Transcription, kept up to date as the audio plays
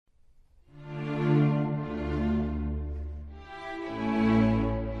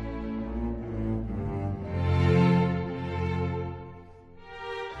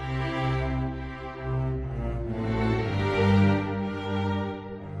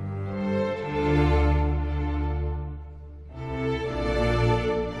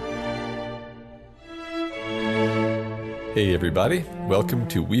Hey everybody, welcome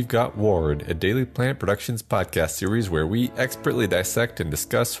to We've Got Ward, a Daily Planet Productions podcast series where we expertly dissect and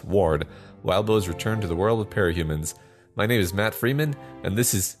discuss Ward, Wildbow's return to the world of parahumans. My name is Matt Freeman, and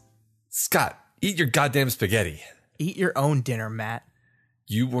this is... Scott, eat your goddamn spaghetti. Eat your own dinner, Matt.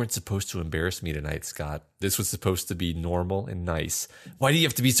 You weren't supposed to embarrass me tonight, Scott. This was supposed to be normal and nice. Why do you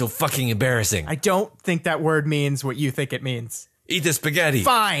have to be so fucking embarrassing? I don't think that word means what you think it means. Eat the spaghetti.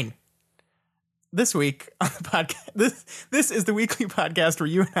 Fine. This week on the podcast, this is the weekly podcast where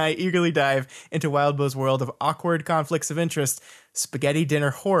you and I eagerly dive into Wildbow's world of awkward conflicts of interest, spaghetti dinner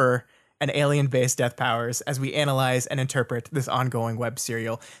horror, and alien-based death powers as we analyze and interpret this ongoing web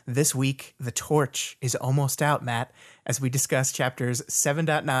serial. This week, the torch is almost out, Matt, as we discuss chapters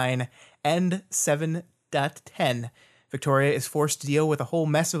 7.9 and 7.10. Victoria is forced to deal with a whole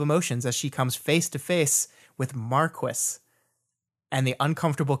mess of emotions as she comes face to face with Marquis and the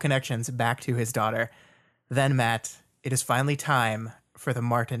uncomfortable connections back to his daughter. Then, Matt, it is finally time for the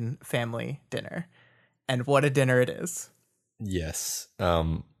Martin family dinner. And what a dinner it is. Yes.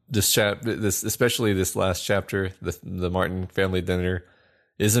 Especially this last chapter, the Martin family dinner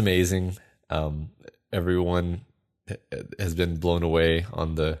is amazing. Everyone has been blown away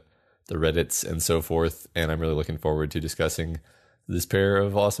on the Reddits and so forth, and I'm really looking forward to discussing this pair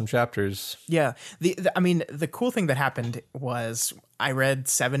of awesome chapters. Yeah. The cool thing that happened was I read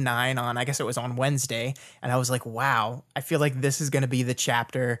 7.9 on, I guess it was on Wednesday, and I was like, wow, I feel like this is going to be the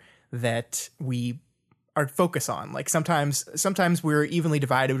chapter that we are focus on. Like sometimes we're evenly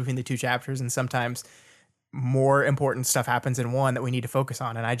divided between the two chapters, and sometimes more important stuff happens in one that we need to focus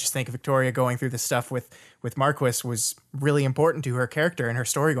on. And I just think Victoria going through this stuff with Marquis was really important to her character and her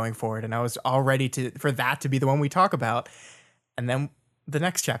story going forward. And I was all ready for that to be the one we talk about. And then the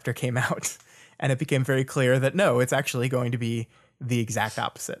next chapter came out, and it became very clear that no, it's actually going to be the exact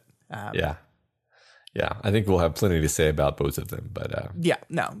opposite. Yeah. I think we'll have plenty to say about both of them, but But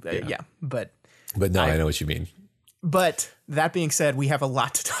no, I know what you mean. But that being said, we have a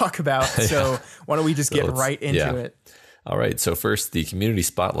lot to talk about, so why don't we just get right into it? All right, so first, the community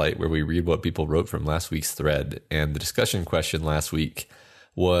spotlight, where we read what people wrote from last week's thread. And the discussion question last week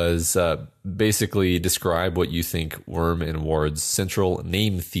was basically describe what you think Worm and Ward's central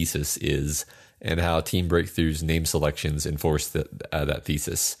name thesis is, and how Team Breakthrough's name selections enforce that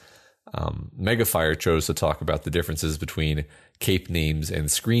thesis. Megafire chose to talk about the differences between cape names and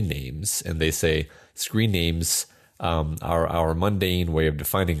screen names, and they say screen names are our mundane way of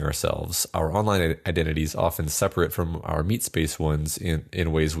defining ourselves. Our online identities often separate from our meat space ones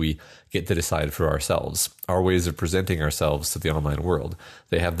in ways we get to decide for ourselves. Our ways of presenting ourselves to the online world.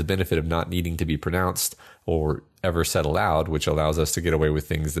 They have the benefit of not needing to be pronounced or ever said aloud, which allows us to get away with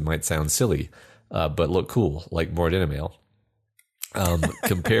things that might sound silly, but look cool, like more Mail.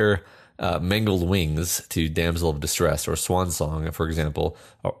 Compare Mangled Wings to Damsel of Distress or Swan Song, for example,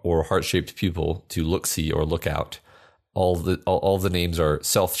 or Heart-Shaped Pupil to Look-See or Lookout. All the names are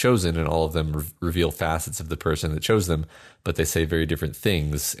self-chosen, and all of them reveal facets of the person that chose them, but they say very different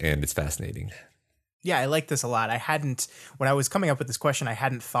things, and it's fascinating. Yeah, I like this a lot. When I was coming up with this question, I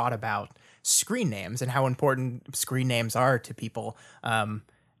hadn't thought about screen names and how important screen names are to people,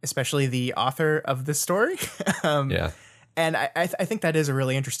 especially the author of this story. Yeah. And I think that is a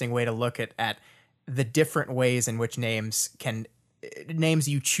really interesting way to look at the different ways in which names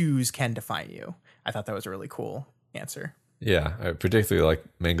you choose can define you. I thought that was a really cool answer. Yeah, I particularly like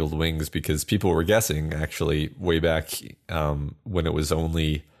Mangled Wings because people were guessing actually way back when it was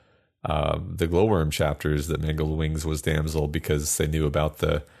only the Glowworm chapters that Mangled Wings was Damsel, because they knew about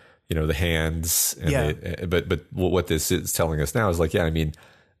the hands. And but what this is telling us now is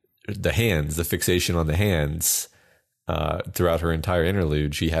the hands, the fixation on the hands. Throughout her entire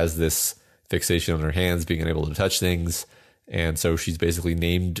interlude, she has this fixation on her hands, being able to touch things, and so she's basically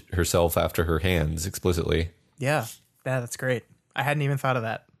named herself after her hands explicitly. Yeah, that's great. I hadn't even thought of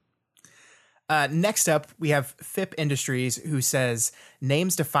that. Next up, we have FIP Industries, who says,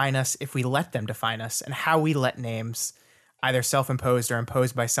 names define us if we let them define us, and how we let names, either self-imposed or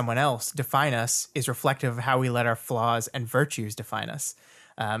imposed by someone else, define us is reflective of how we let our flaws and virtues define us.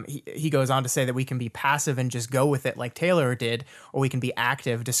 He goes on to say that we can be passive and just go with it like Taylor did, or we can be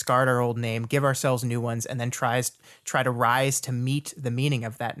active, discard our old name, give ourselves new ones, and then try to rise to meet the meaning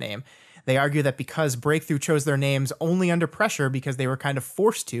of that name. They argue that because Breakthrough chose their names only under pressure because they were kind of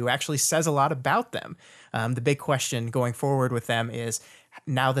forced to, actually says a lot about them. The big question going forward with them is,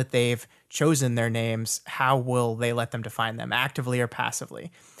 now that they've chosen their names, how will they let them define them, actively or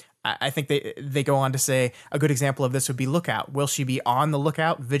passively? I think they go on to say a good example of this would be lookout. Will she be on the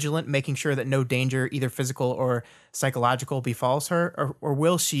lookout, vigilant, making sure that no danger, either physical or psychological, befalls her, or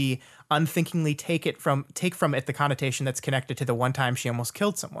will she unthinkingly take from it the connotation that's connected to the one time she almost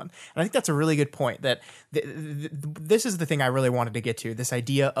killed someone? And I think that's a really good point. That this is the thing I really wanted to get to: this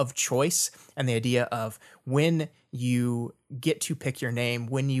idea of choice and the idea of when you get to pick your name,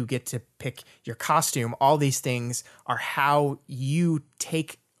 when you get to pick your costume. All these things are how you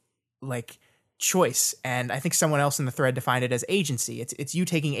take like choice. And I think someone else in the thread defined it as agency. It's you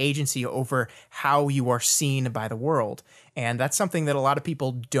taking agency over how you are seen by the world. And that's something that a lot of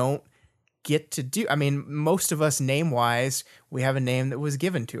people don't get to do. I mean, most of us name wise, we have a name that was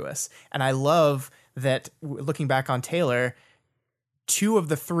given to us. And I love that looking back on Taylor, 2 of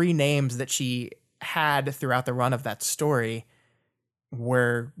the 3 names that she had throughout the run of that story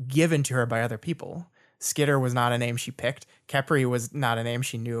were given to her by other people. Skitter was not a name she picked. Khepri was not a name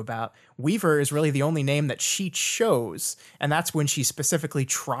she knew about. Weaver is really the only name that she chose, and that's when she's specifically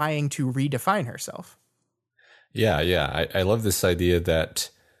trying to redefine herself. Yeah. I love this idea that,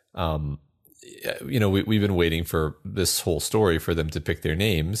 we've been waiting for this whole story for them to pick their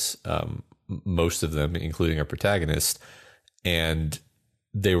names, most of them, including our protagonist, and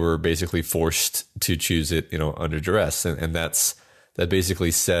they were basically forced to choose it, under duress, and that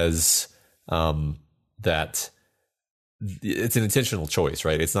basically says that it's an intentional choice,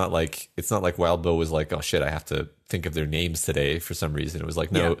 right? It's not like Wildbow was like, oh shit, I have to think of their names today for some reason. It was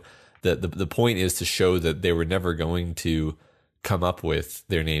like, no, the point is to show that they were never going to come up with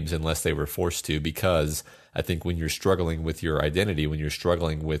their names unless they were forced to, because I think when you're struggling with your identity, when you're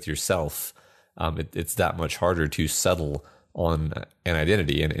struggling with yourself, it's that much harder to settle on an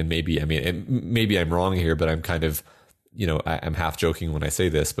identity. And maybe, maybe I'm wrong here, but I'm kind of, I'm half joking when I say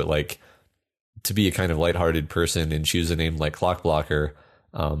this, but like, to be a kind of lighthearted person and choose a name like Clockblocker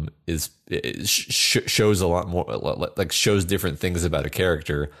shows a lot more, like shows different things about a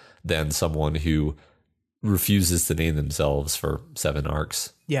character than someone who refuses to name themselves for 7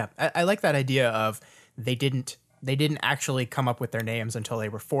 arcs. Yeah, I like that idea of they didn't actually come up with their names until they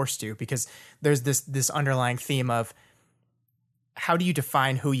were forced to, because there's this underlying theme of how do you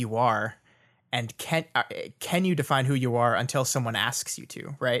define who you are, and can you define who you are until someone asks you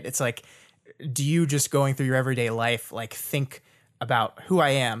to, right? It's like, do you just going through your everyday life, like think about who I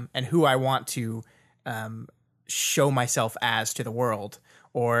am and who I want to show myself as to the world?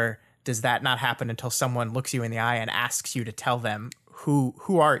 Or does that not happen until someone looks you in the eye and asks you to tell them who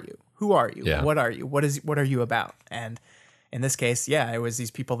are you? Who are you? Yeah. What are you? What are you about? And in this case, it was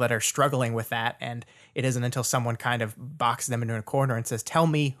these people that are struggling with that. And it isn't until someone kind of boxes them into a corner and says, tell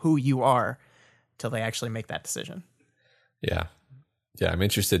me who you are, till they actually make that decision. Yeah. Yeah, I'm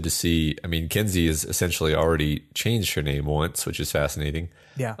interested to see. I mean, Kenzie has essentially already changed her name once, which is fascinating.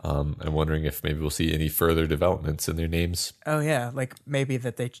 Yeah. I'm wondering if maybe we'll see any further developments in their names. Oh, yeah. Like maybe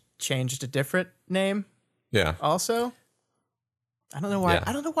that they changed a different name. Yeah. Also, I don't know why. Yeah.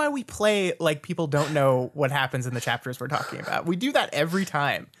 I don't know why we play like people don't know what happens in the chapters we're talking about. We do that every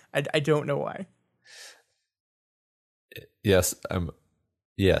time. I don't know why. Yes.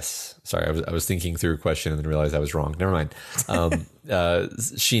 Yes. Sorry, I was thinking through a question and then realized I was wrong. Never mind.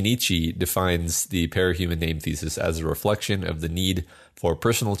 Shinichi defines the parahuman name thesis as a reflection of the need for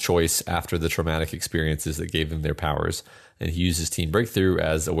personal choice after the traumatic experiences that gave them their powers. And he uses Team Breakthrough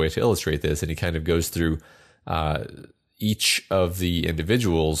as a way to illustrate this. And he kind of goes through each of the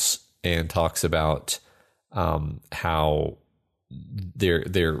individuals and talks about how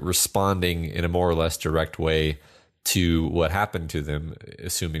they're responding in a more or less direct way to what happened to them,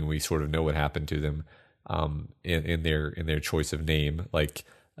 assuming we sort of know what happened to them, in their choice of name. Like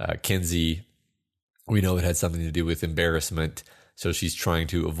Kenzie, we know it had something to do with embarrassment, so she's trying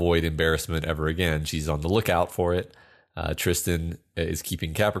to avoid embarrassment ever again. She's on the lookout for it. Tristan is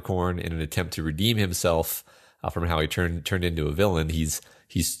keeping Capricorn in an attempt to redeem himself from how he turned into a villain. He's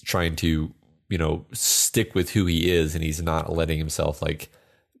trying to stick with who he is, and he's not letting himself like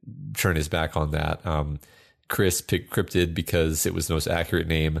turn his back on that. Chris picked Cryptid because it was the most accurate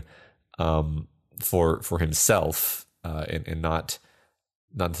name for himself, and not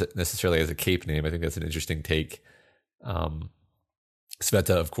necessarily as a cape name. I think that's an interesting take. Sveta,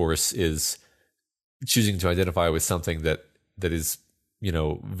 of course, is choosing to identify with something that is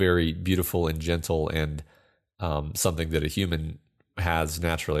very beautiful and gentle, and something that a human has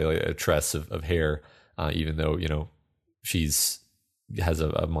naturally, like a tress of hair, even though she's has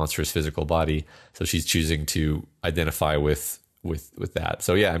a monstrous physical body, so she's choosing to identify with that.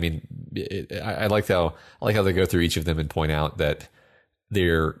 So yeah, I mean, I like how they go through each of them and point out that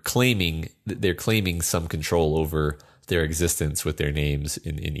they're claiming some control over their existence with their names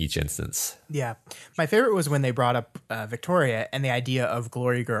in each instance. Yeah. My favorite was when they brought up Victoria and the idea of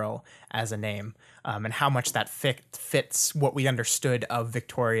Glory Girl as a name, and how much that fits what we understood of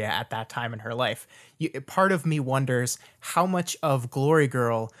Victoria at that time in her life. Part of me wonders how much of Glory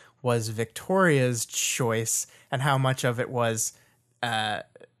Girl was Victoria's choice and how much of it was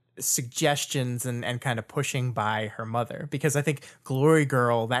suggestions and kind of pushing by her mother. Because I think Glory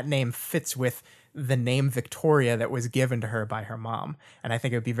Girl, that name fits with the name Victoria that was given to her by her mom. And I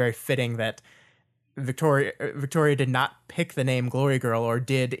think it would be very fitting that Victoria did not pick the name Glory Girl, or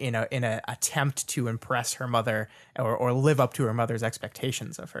did in a attempt to impress her mother or live up to her mother's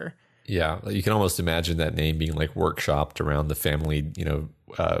expectations of her. Yeah, you can almost imagine that name being like workshopped around the family,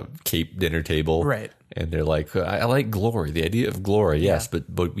 Cape dinner table. Right. And they're like, I like glory, the idea of glory, yes, but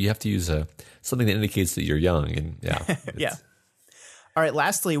we have to use something that indicates that you're young. And yeah. Yeah. All right,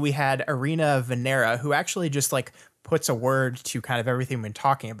 lastly, we had Irina Venera, who actually just like puts a word to kind of everything we've been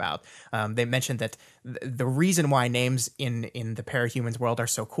talking about. They mentioned that the reason why names in the parahumans world are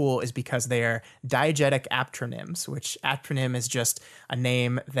so cool is because they are diegetic aptronyms, which atronym is just a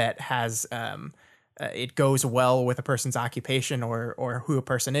name that has it goes well with a person's occupation or who a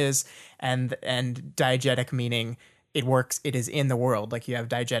person is, and diegetic meaning it works, it is in the world. Like you have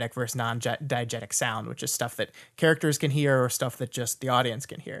diegetic versus non-diegetic sound, which is stuff that characters can hear or stuff that just the audience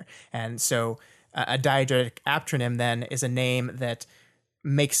can hear. And so a diegetic aptronym then is a name that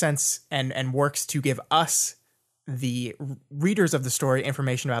makes sense and works to give us, the readers of the story,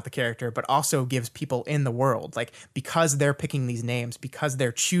 information about the character, but also gives people in the world, like, because they're picking these names, because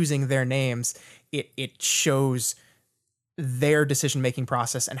they're choosing their names, it shows their decision-making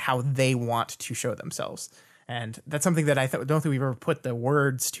process and how they want to show themselves. And that's something that I don't think we've ever put the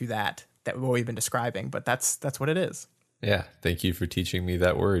words to that what we've been describing, but that's what it is. Yeah. Thank you for teaching me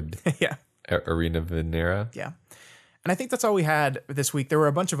that word. Yeah. Irina Venera. Yeah. And I think that's all we had this week. There were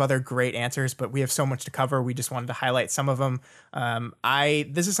a bunch of other great answers, but we have so much to cover. We just wanted to highlight some of them.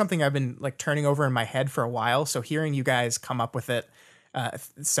 This is something I've been like turning over in my head for a while. So hearing you guys come up with it,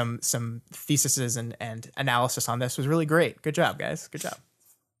 some theses and analysis on this was really great. Good job, guys. Good job.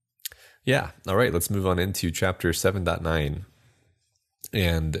 Yeah. All right. Let's move on into chapter 7.9.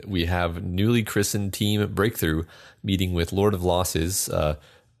 And we have newly christened Team Breakthrough meeting with Lord of Losses,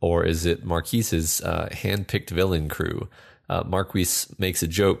 or is it Marquise's hand-picked villain crew. Marquise makes a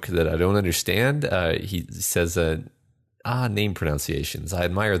joke that I don't understand. He says, name pronunciations. I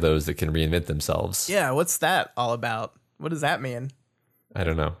admire those that can reinvent themselves. Yeah, what's that all about? What does that mean? I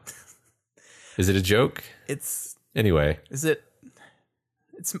don't know. Is it a joke? Anyway. Is it?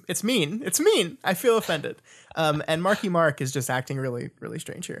 It's mean. It's mean. I feel offended. And Marky Mark is just acting really, really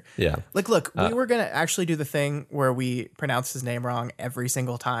strange here. Yeah. Like, look, we were going to actually do the thing where we pronounce his name wrong every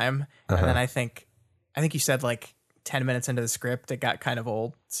single time. And then I think you said like 10 minutes into the script, it got kind of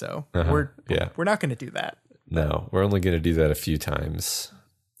old. So we're not going to do that. No, we're only going to do that a few times.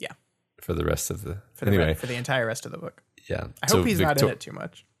 Yeah. For the rest of for the entire rest of the book. Yeah. I hope he's not in it too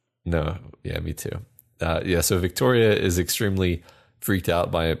much. No. Yeah, me too. So Victoria is extremely freaked out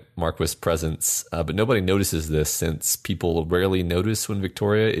by Marquis' presence, but nobody notices this since people rarely notice when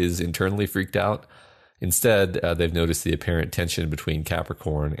Victoria is internally freaked out. Instead, they've noticed the apparent tension between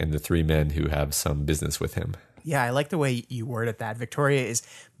Capricorn and the three men who have some business with him. Yeah, I like the way you worded that. Victoria is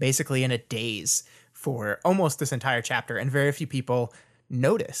basically in a daze for almost this entire chapter, and very few people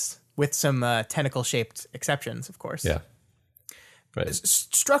notice, with some tentacle-shaped exceptions, of course. Yeah. Right.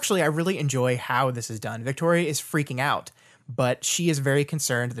 Structurally, I really enjoy how this is done. Victoria is freaking out, but she is very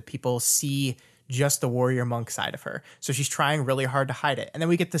concerned that people see just the warrior monk side of her. So she's trying really hard to hide it. And then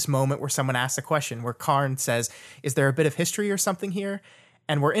we get this moment where someone asks a question where Karn says, is there a bit of history or something here?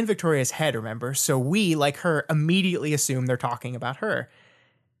 And we're in Victoria's head, remember? So we, like her, immediately assume they're talking about her.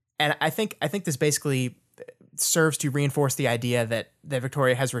 And I think this basically serves to reinforce the idea that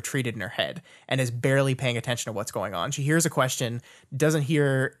Victoria has retreated in her head and is barely paying attention to what's going on. She hears a question, doesn't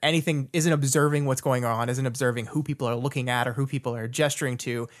hear anything, isn't observing what's going on, isn't observing who people are looking at or who people are gesturing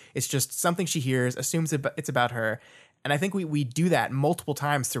to. It's just something she hears, assumes it's about her. And I think we do that multiple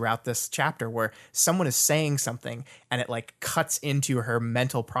times throughout this chapter where someone is saying something and it like cuts into her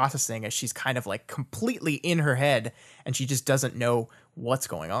mental processing as she's kind of like completely in her head and she just doesn't know what's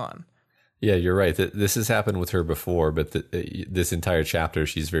going on. Yeah, you're right. This has happened with her before, but this entire chapter,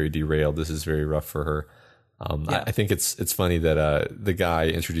 she's very derailed. This is very rough for her. I think it's funny that the guy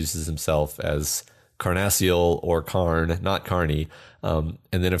introduces himself as Carnacial or Karn, not Carney. And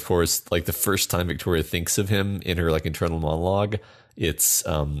then, of course, like the first time Victoria thinks of him in her like internal monologue, it's,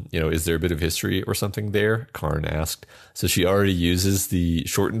 is there a bit of history or something there? Karn asked. So she already uses the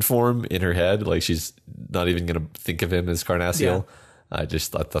shortened form in her head. Like she's not even going to think of him as Carnassial. Yeah. I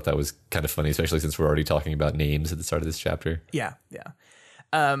thought that was kind of funny, especially since we're already talking about names at the start of this chapter. Yeah.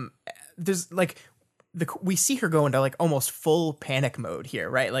 There's like we see her go into like almost full panic mode here,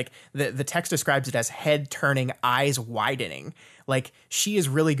 right? Like the text describes it as head turning, eyes widening. Like she is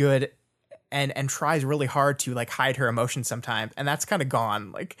really good and tries really hard to like hide her emotions sometimes, and that's kind of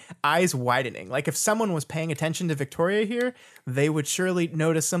gone. Like eyes widening. Like if someone was paying attention to Victoria here, they would surely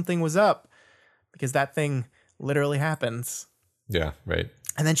notice something was up, because that thing literally happens. Yeah, right.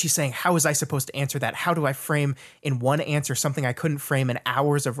 And then she's saying, how was I supposed to answer that? How do I frame in one answer something I couldn't frame in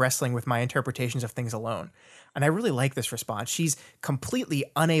hours of wrestling with my interpretations of things alone? And I really like this response. She's completely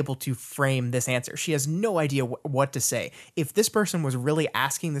unable to frame this answer. She has no idea what to say. If this person was really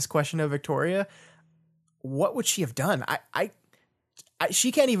asking this question of Victoria, what would she have done?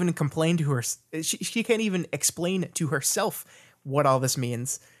 She can't even complain to her. She can't even explain to herself what all this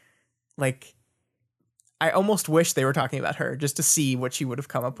means. Like, I almost wish they were talking about her just to see what she would have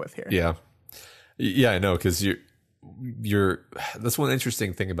come up with here. Yeah, I know, because you're that's one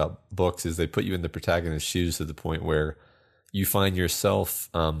interesting thing about books is they put you in the protagonist's shoes to the point where you find yourself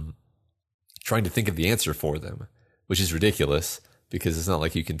trying to think of the answer for them, which is ridiculous because it's not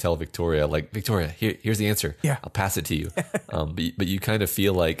like you can tell Victoria, like, Victoria, here's the answer. Yeah. I'll pass it to you. But you kind of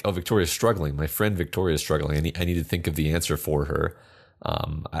feel like, oh, Victoria's struggling. My friend Victoria's struggling. I need to think of the answer for her.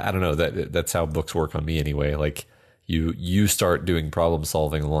 I don't know, that's how books work on me anyway. Like you start doing problem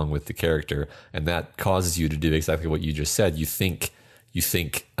solving along with the character, and that causes you to do exactly what you just said. You think,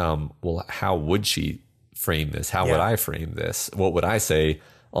 well, how would she frame this? How would I frame this? What would I say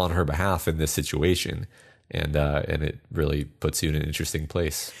on her behalf in this situation? And it really puts you in an interesting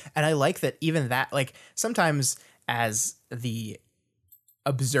place. And I like that even that, like sometimes as the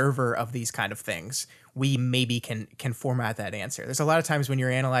observer of these kind of things, we maybe can format that answer. There's a lot of times when you're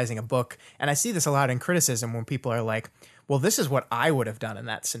analyzing a book, and I see this a lot in criticism when people are like, well, this is what I would have done in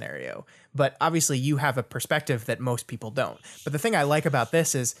that scenario. But obviously you have a perspective that most people don't. But the thing I like about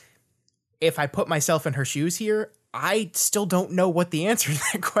this is if I put myself in her shoes here, I still don't know what the answer to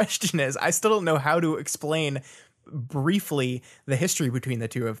that question is. I still don't know how to explain briefly the history between the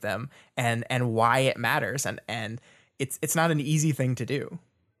two of them and why it matters. And it's not an easy thing to do.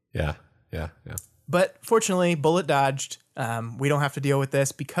 Yeah. But fortunately, bullet dodged. We don't have to deal with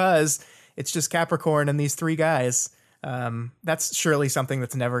this because it's just Capricorn and these three guys. That's surely something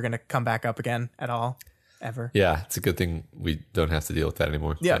that's never going to come back up again at all, ever. Yeah, it's a good thing we don't have to deal with that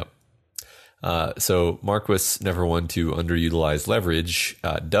anymore. Yeah. So Marquis, never one to underutilize leverage,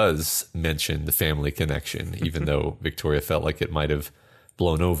 does mention the family connection, even though Victoria felt like it might have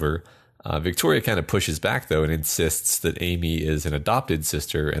blown over. Victoria kind of pushes back, though, and insists that Amy is an adopted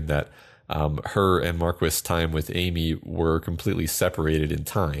sister and that her and Marquis' time with Amy were completely separated in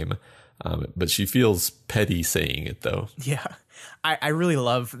time. But she feels petty saying it, though. Yeah. I really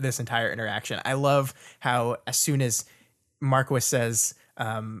love this entire interaction. I love how as soon as Marquis says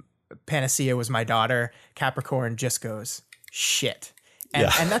Panacea was my daughter, Capricorn just goes, shit.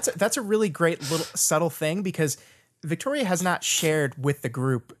 And that's a really great little subtle thing because Victoria has not shared with the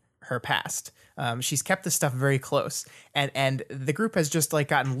group her past. She's kept this stuff very close, and the group has just like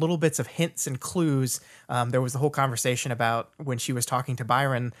gotten little bits of hints and clues. There was the whole conversation about when she was talking to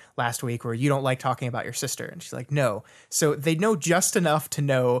Byron last week where you don't like talking about your sister. And she's like, no. So they know just enough to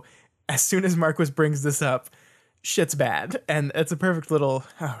know as soon as Marquis brings this up, shit's bad. And it's a perfect little,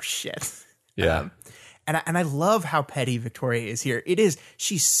 oh shit. Yeah. And I love how petty Victoria is here.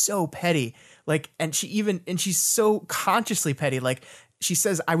 She's so petty. Like, and she's so consciously petty. Like, she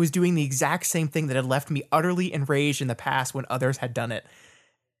says, I was doing the exact same thing that had left me utterly enraged in the past when others had done it.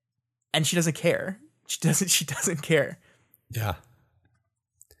 And she doesn't care. She doesn't care. Yeah.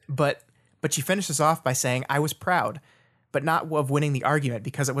 But she finishes off by saying, I was proud, but not of winning the argument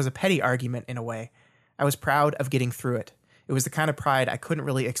because it was a petty argument in a way. I was proud of getting through it. It was the kind of pride I couldn't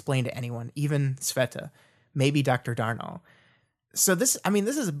really explain to anyone, even Sveta, maybe Dr. Darnall. So this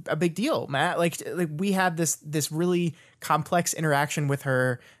is a big deal, Matt. Like we had this really complex interaction with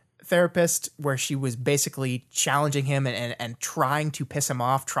her therapist where she was basically challenging him and trying to piss him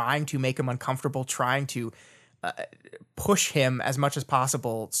off, trying to make him uncomfortable, trying to push him as much as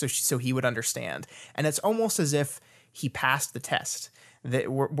possible so he would understand. And it's almost as if he passed the test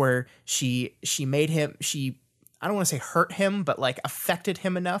where she made him, I don't want to say hurt him, but like affected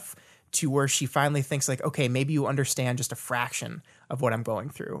him enough to where she finally thinks like, okay, maybe you understand just a fraction of what I'm going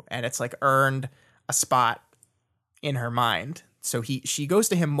through. And it's like earned a spot in her mind. So she goes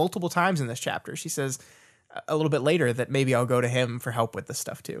to him multiple times in this chapter. She says, a little bit later that maybe I'll go to him for help with this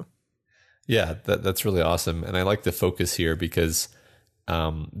stuff too. Yeah, that's really awesome. And I like the focus here because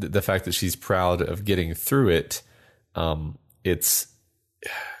the fact that she's proud of getting through it,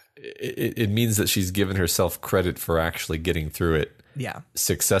 it means that she's given herself credit for actually getting through it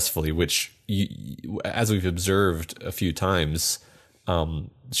successfully, which, as we've observed a few times,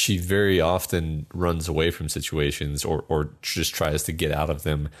 she very often runs away from situations or just tries to get out of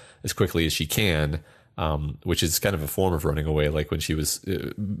them as quickly as she can, which is kind of a form of running away. Like when she was,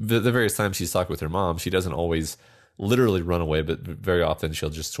 the various times she's talked with her mom, she doesn't always literally run away, but very often she'll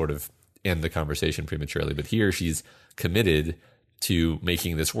just sort of end the conversation prematurely. But here she's committed to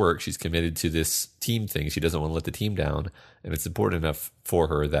making this work. She's committed to this team thing. She doesn't want to let the team down. And it's important enough for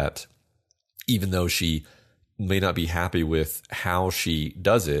her that even though she may not be happy with how she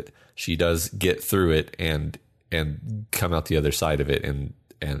does it, she does get through it and come out the other side of it. And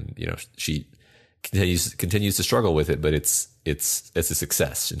she continues to struggle with it, but it's a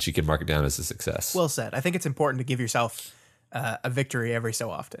success, and she can mark it down as a success. Well said. I think it's important to give yourself a victory every so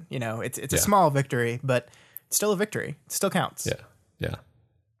often. It's a small victory, but it's still a victory. It still counts. Yeah.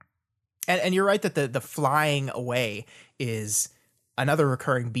 And you're right that the flying away is another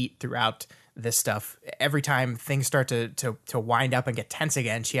recurring beat throughout this stuff. Every time things start to wind up and get tense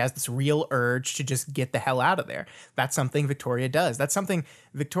again, she has this real urge to just get the hell out of there. That's something Victoria does. That's something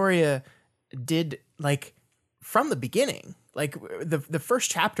Victoria did like from the beginning. Like the first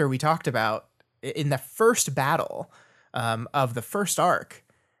chapter we talked about in the first battle of the first arc,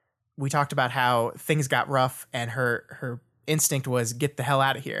 we talked about how things got rough and her instinct was get the hell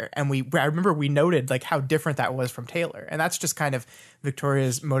out of here. And I remember we noted like how different that was from Taylor. And that's just kind of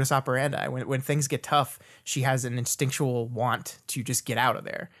Victoria's modus operandi. When things get tough, she has an instinctual want to just get out of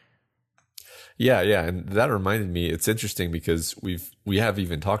there. Yeah. And that reminded me, it's interesting because we have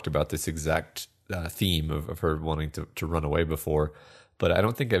even talked about this exact theme of her wanting to run away before, but I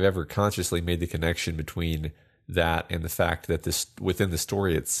don't think I've ever consciously made the connection between that and the fact that this within the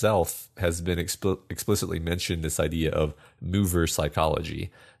story itself has been explicitly mentioned, this idea of mover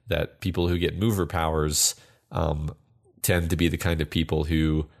psychology, that people who get mover powers tend to be the kind of people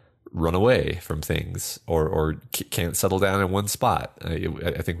who run away from things or can't settle down in one spot.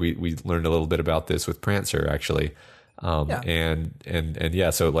 I think we learned a little bit about this with Prancer actually. And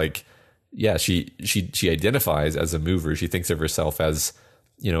yeah, so like, yeah, she identifies as a mover. She thinks of herself as,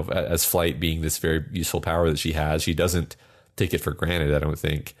 as flight being this very useful power that she has. She doesn't take it for granted, I don't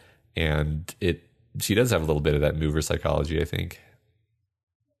think. And she does have a little bit of that mover psychology, I think.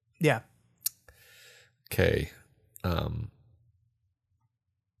 Yeah. Okay.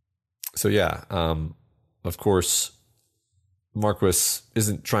 So yeah, of course, Marquis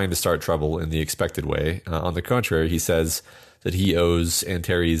isn't trying to start trouble in the expected way. On the contrary, he says that he owes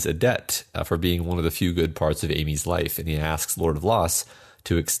Antares a debt for being one of the few good parts of Amy's life, and he asks Lord of Loss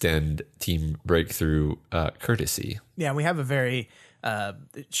to extend Team Breakthrough courtesy. Yeah, we have a very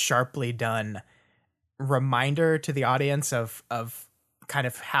sharply done reminder to the audience of kind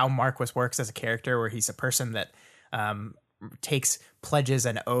of how Marquis works as a character, where he's a person that takes pledges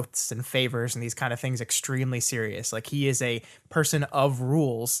and oaths and favors and these kind of things extremely serious. Like, he is a person of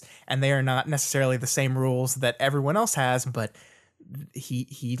rules, and they are not necessarily the same rules that everyone else has, but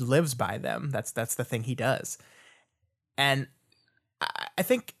he lives by them. That's the thing he does. And I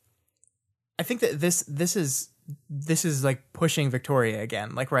think that this is like pushing Victoria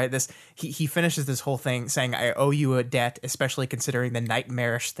again. Like, right, he finishes this whole thing saying, I owe you a debt, especially considering the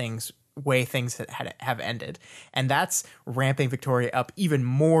nightmarish way things have ended. And that's ramping Victoria up even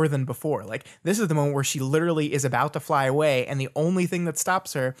more than before. Like, this is the moment where she literally is about to fly away, and the only thing that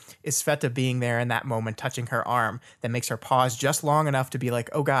stops her is Sveta being there in that moment, touching her arm, that makes her pause just long enough to be like,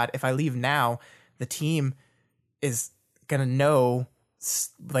 oh God, if I leave now, the team is gonna know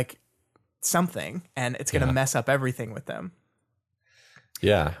like something, and it's gonna mess up everything with them.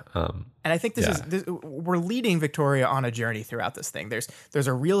 Yeah. And I think we're leading Victoria on a journey throughout this thing. There's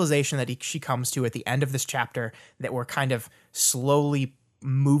a realization that she comes to at the end of this chapter that we're kind of slowly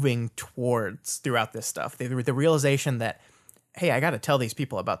moving towards throughout this stuff. The realization that, hey, I got to tell these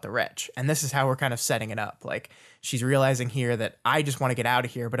people about the wretch. And this is how we're kind of setting it up. Like, she's realizing here that I just want to get out of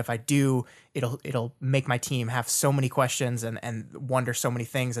here, but if I do, it'll make my team have so many questions and wonder so many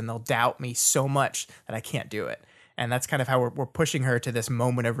things, and they'll doubt me so much that I can't do it. And that's kind of how we're pushing her to this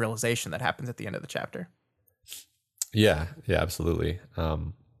moment of realization that happens at the end of the chapter. Yeah, absolutely.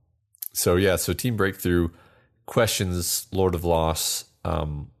 So Team Breakthrough questions Lord of Loss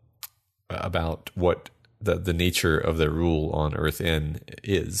about what the nature of their rule on Earth N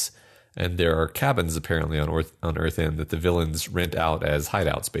is. And there are cabins apparently on Earth N that the villains rent out as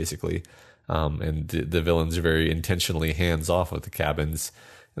hideouts, basically. And the villains are very intentionally hands off with the cabins.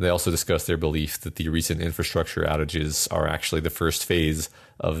 And they also discuss their belief that the recent infrastructure outages are actually the first phase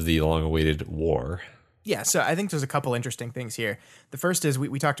of the long-awaited war. Yeah, so I think there's a couple interesting things here. The first is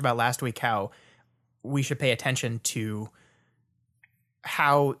we talked about last week how we should pay attention to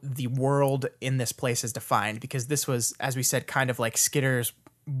how the world in this place is defined, because this was, as we said, kind of like Skitter's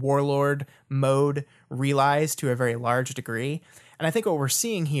warlord mode realized to a very large degree. And I think what we're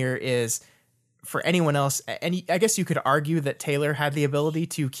seeing here is, for anyone else, and I guess you could argue that Taylor had the ability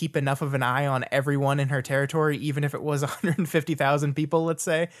to keep enough of an eye on everyone in her territory, even if it was 150,000 people, let's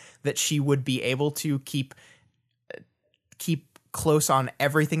say, that she would be able to keep close on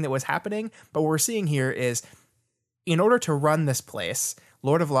everything that was happening. But what we're seeing here is, in order to run this place,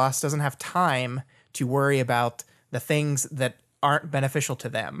 Lord of Lost doesn't have time to worry about the things that aren't beneficial to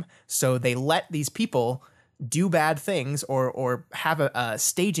them. So they let these people do bad things or have a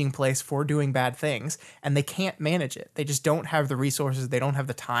staging place for doing bad things, and they can't manage it. They just don't have the resources. They don't have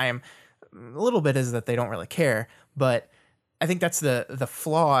the time. A little bit is that they don't really care, but I think that's the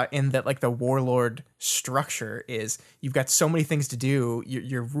flaw in that, like, the warlord structure is you've got so many things to do.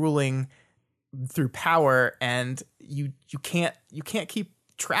 You're ruling through power, and you can't keep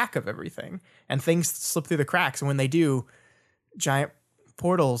track of everything, and things slip through the cracks. And when they do, giant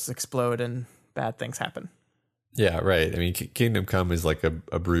portals explode and bad things happen. Yeah, right. I mean, Kingdom Come is like a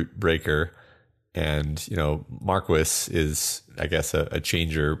brute breaker, and, you know, Marquis is, I guess, a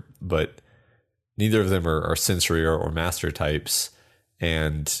changer, but neither of them are sensory or master types.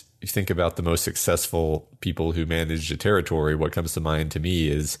 And you think about the most successful people who managed a territory, what comes to mind to me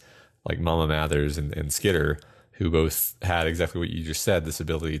is like Mama Mathers and Skitter, who both had exactly what you just said, this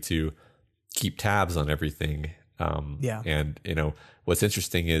ability to keep tabs on everything. And, you know, what's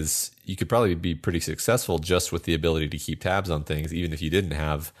interesting is you could probably be pretty successful just with the ability to keep tabs on things, even if you didn't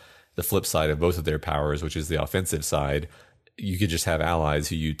have the flip side of both of their powers, which is the offensive side. You could just have allies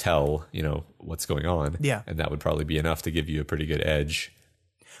who you tell, you know, what's going on. Yeah. And that would probably be enough to give you a pretty good edge.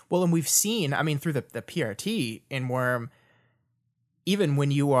 Well, and we've seen, I mean, through the PRT in Worm, even when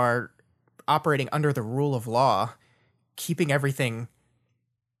you are operating under the rule of law, keeping everything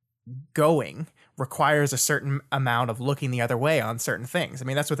going requires a certain amount of looking the other way on certain things. I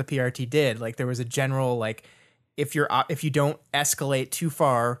mean, that's what the PRT did. Like, there was a general, like, if you don't escalate too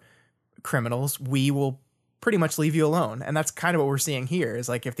far criminals, we will pretty much leave you alone. And that's kind of what we're seeing here, is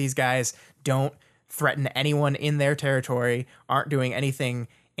like, if these guys don't threaten anyone in their territory, aren't doing anything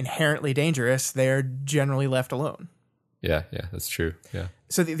inherently dangerous, they're generally left alone. Yeah, that's true. Yeah.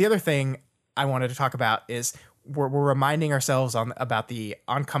 So the other thing I wanted to talk about is we're reminding ourselves about the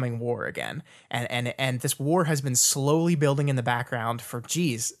oncoming war again. And this war has been slowly building in the background for,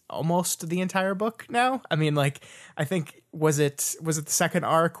 almost the entire book now. I mean, like, I think, was it the second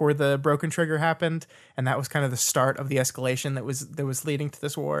arc where the broken trigger happened? And that was kind of the start of the escalation that was leading to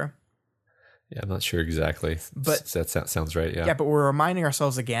this war. Yeah, I'm not sure exactly, but that sounds right. Yeah. Yeah, but we're reminding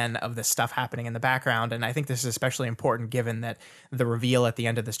ourselves again of this stuff happening in the background, and I think this is especially important given that the reveal at the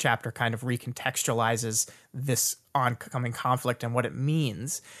end of this chapter kind of recontextualizes this oncoming conflict and what it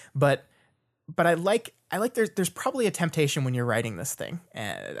means. But I like there's probably a temptation when you're writing this thing,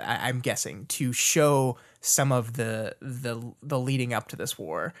 I'm guessing, to show some of the leading up to this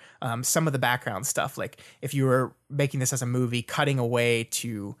war, some of the background stuff. Like, if you were making this as a movie, cutting away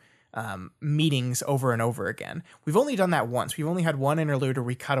to meetings over and over again. We've only done that once. We've only had one interlude where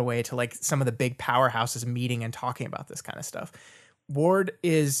we cut away to, like, some of the big powerhouses meeting and talking about this kind of stuff. Ward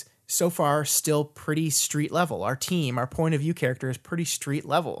is so far still pretty street level. Our team, our point of view character, is pretty street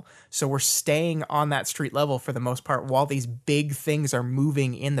level. So we're staying on that street level for the most part while these big things are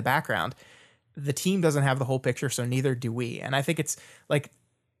moving in the background. The team doesn't have the whole picture, so neither do we. And I think it's like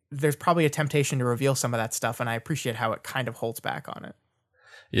there's probably a temptation to reveal some of that stuff, and I appreciate how it kind of holds back on it.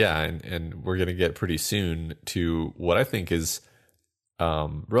 Yeah, and we're going to get pretty soon to what I think is a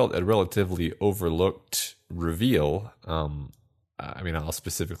relatively overlooked reveal. I mean, I'll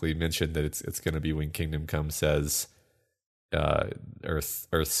specifically mention that it's going to be when Kingdom Come says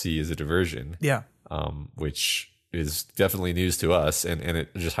Earthsea is a diversion. Yeah. Which is definitely news to us, and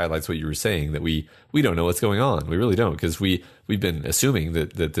it just highlights what you were saying, that we don't know what's going on. We really don't, because we've been assuming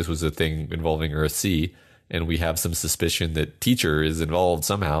that this was a thing involving Earthsea. And we have some suspicion that Teacher is involved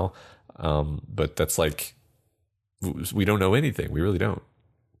somehow. But that's like, we don't know anything. We really don't.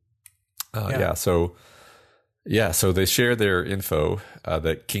 So they share their info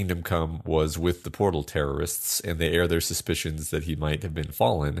that Kingdom Come was with the Portal terrorists, and they air their suspicions that he might have been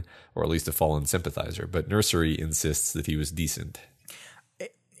Fallen, or at least a Fallen sympathizer. But Nursery insists that he was decent.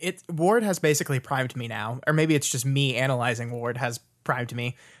 Ward has basically primed me now, or maybe it's just me analyzing Ward has primed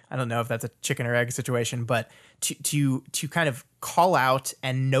me. I don't know if that's a chicken or egg situation, but to kind of call out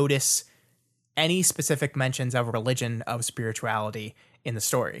and notice any specific mentions of religion, of spirituality in the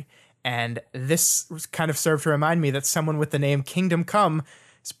story. And this kind of served to remind me that someone with the name Kingdom Come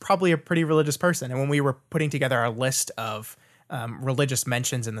is probably a pretty religious person. And when we were putting together our list of religious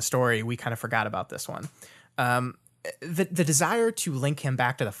mentions in the story, we kind of forgot about this one. The desire to link him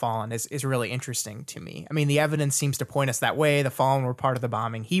back to the Fallen is really interesting to me. I mean, the evidence seems to point us that way. The Fallen were part of the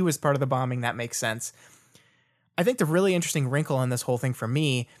bombing. He was part of the bombing. That makes sense. I think the really interesting wrinkle in this whole thing for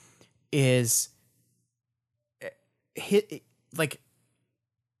me is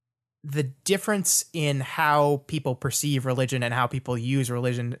the difference in how people perceive religion and how people use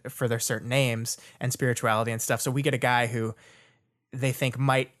religion for their certain names and spirituality and stuff. So we get a guy who they think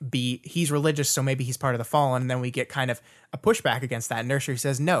he's religious, so maybe he's part of the Fallen. And then we get kind of a pushback against that. Nursery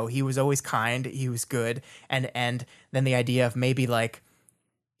says, no, he was always kind. He was good. And then the idea of maybe like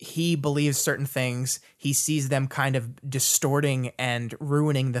he believes certain things. He sees them kind of distorting and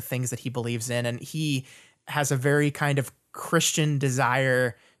ruining the things that he believes in. And he has a very kind of Christian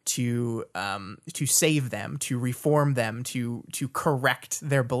desire to save them, to reform them, to correct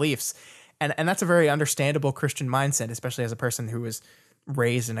their beliefs. And that's a very understandable Christian mindset, especially as a person who was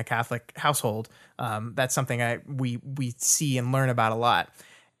raised in a Catholic household. That's something we see and learn about a lot.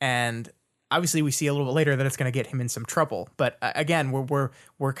 And obviously we see a little bit later that it's going to get him in some trouble. But again,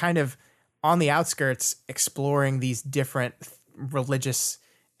 we're kind of on the outskirts exploring these different religious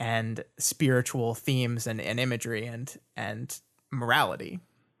and spiritual themes and imagery and morality.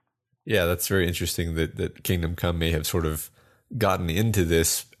 Yeah, that's very interesting that Kingdom Come may have sort of gotten into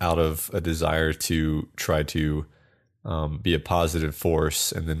this out of a desire to try to be a positive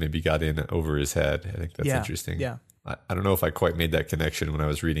force, and then maybe got in over his head. I think that's interesting. Yeah. I don't know if I quite made that connection when I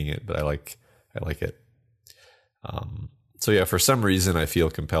was reading it, but I like it. So yeah, for some reason I feel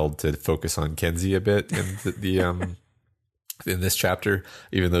compelled to focus on Kenzie a bit in the in this chapter,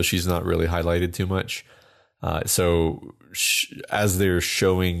 even though she's not really highlighted too much. So as they're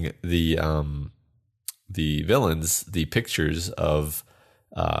showing the villains the pictures of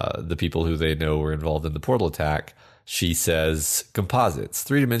the people who they know were involved in the portal attack, she says, composites,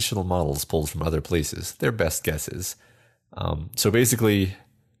 three-dimensional models pulled from other places, their best guesses. So basically,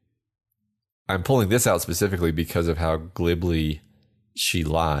 I'm pulling this out specifically because of how glibly she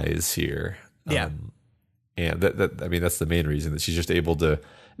lies here. Yeah. And that I mean, that's the main reason, that she's just able to,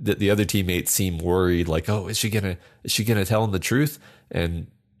 the other teammates seem worried, like, oh, is she gonna tell him the truth? And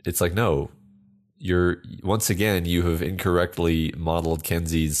it's like, no, once again, you have incorrectly modeled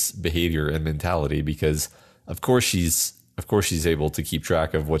Kenzie's behavior and mentality, because of course she's able to keep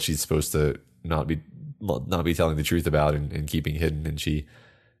track of what she's supposed to not be telling the truth about and keeping hidden. And she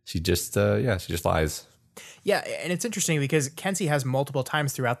just lies. Yeah. And it's interesting because Kenzie has multiple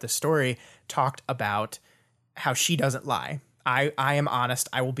times throughout the story talked about how she doesn't lie. I am honest.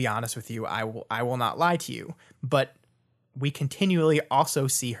 I will be honest with you. I will not lie to you. But we continually also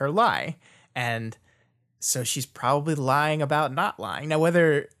see her lie. And so she's probably lying about not lying. Now,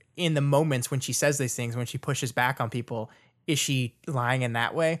 whether in the moments when she says these things, when she pushes back on people, is she lying in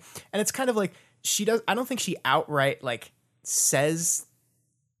that way? And it's kind of like I don't think she outright like says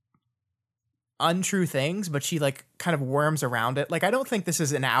untrue things, but she like kind of worms around it. Like, I don't think this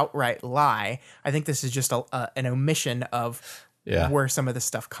is an outright lie. I think this is just an omission of where some of this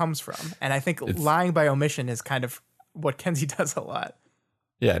stuff comes from. And I think lying by omission is kind of what Kenzie does a lot.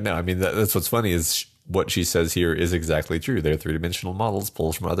 Yeah, no, I mean, that's what's funny is what she says here is exactly true. They're three-dimensional models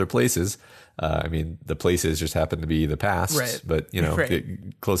pulled from other places. I mean, the places just happen to be the past, right. But,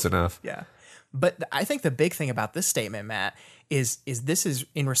 close enough. Yeah. But I think the big thing about this statement, Matt, is this is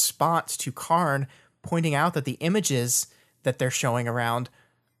in response to Karn pointing out that the images that they're showing around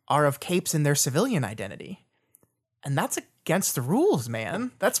are of capes in their civilian identity. And that's against the rules,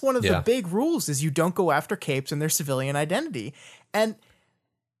 man. That's one of the big rules, is you don't go after capes in their civilian identity. And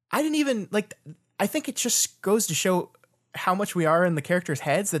I didn't even I think it just goes to show how much we are in the characters'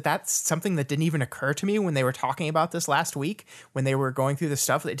 heads, that's something that didn't even occur to me when they were talking about this last week, when they were going through this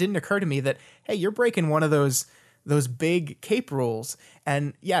stuff. It didn't occur to me that, hey, you're breaking one of those big cape rules.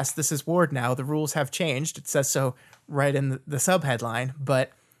 And yes, this is Ward now. The rules have changed. It says so right in the sub headline.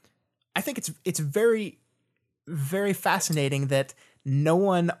 But I think it's very, very fascinating that no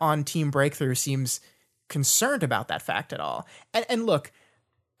one on Team Breakthrough seems concerned about that fact at all. And look,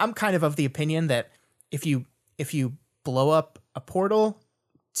 I'm kind of the opinion that if you blow up a portal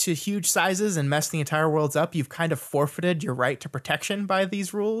to huge sizes and mess the entire world up, you've kind of forfeited your right to protection by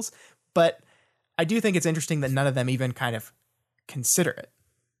these rules. But I do think it's interesting that none of them even kind of consider it.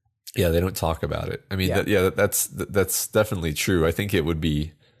 Yeah, they don't talk about it. I mean, that's definitely true. I think it would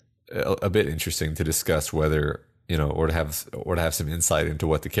be a bit interesting to discuss whether, or to have some insight into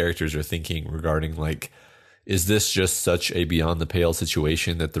what the characters are thinking regarding, like, is this just such a beyond the pale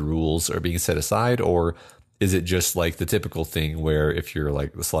situation that the rules are being set aside, or is it just like the typical thing where if you're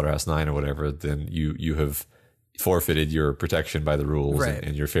like the Slaughterhouse-9 or whatever, then you have forfeited your protection by the rules, right,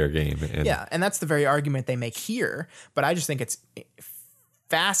 and your fair game. And yeah, and that's the very argument they make here. But I just think it's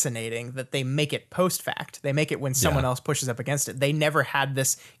fascinating that they make it post fact. They make it when someone else pushes up against it. They never had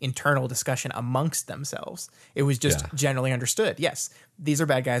this internal discussion amongst themselves. It was just generally understood. Yes, these are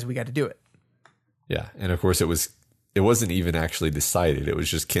bad guys. We got to do it. Yeah, and of course it wasn't even actually decided. It was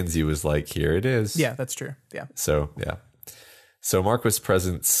just Kinsey was like, here it is. Yeah, that's true. Yeah. So Marquis'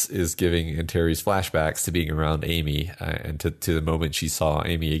 presence is giving Antares flashbacks to being around Amy, and to the moment she saw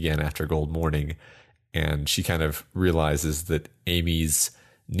Amy again after Gold Morning. And she kind of realizes that Amy's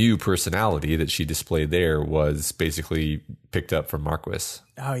new personality that she displayed there was basically picked up from Marquis.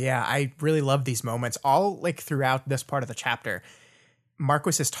 Oh, yeah. I really love these moments. All like throughout this part of the chapter,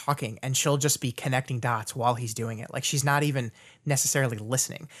 Marquis is talking and she'll just be connecting dots while he's doing it. Like she's not even necessarily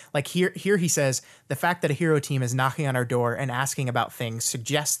listening. Like here he says, the fact that a hero team is knocking on our door and asking about things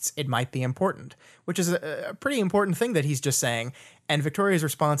suggests it might be important, which is a pretty important thing that he's just saying. And Victoria's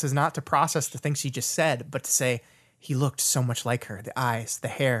response is not to process the things she just said, but to say, he looked so much like her, the eyes, the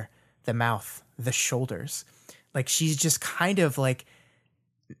hair, the mouth, the shoulders. Like she's just kind of like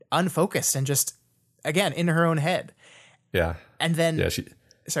unfocused and just, again, in her own head. Yeah. And then,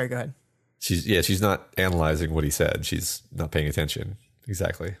 sorry, go ahead. She's not analyzing what he said. She's not paying attention.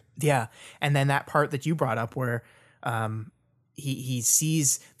 Exactly. Yeah. And then that part that you brought up where he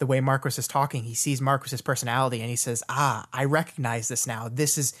sees the way Marquis is talking, he sees Marquis's personality and he says, I recognize this now.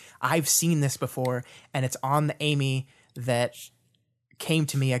 I've seen this before, and it's on the Amy that came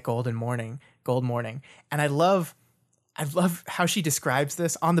to me at Gold Morning. And I love how she describes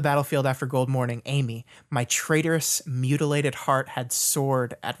this on the battlefield after Gold Morning. Amy, my traitorous, mutilated heart had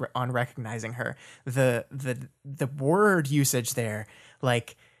soared on recognizing her. The word usage there,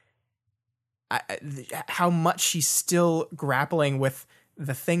 like how much she's still grappling with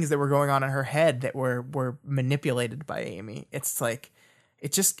the things that were going on in her head that were manipulated by Amy. It's like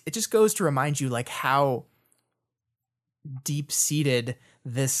it just goes to remind you like how deep seated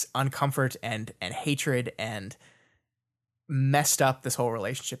this uncomfort and hatred and messed up this whole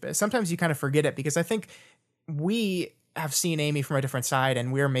relationship is. Sometimes you kind of forget it because I think we have seen Amy from a different side,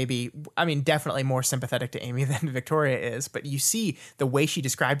 and we're definitely more sympathetic to Amy than Victoria is, but you see the way she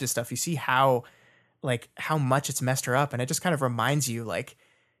describes this stuff, you see how much it's messed her up, and it just kind of reminds you like,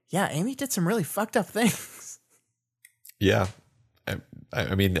 yeah, Amy did some really fucked up things. Yeah.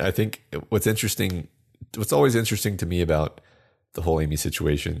 I think what's always interesting to me about the whole Amy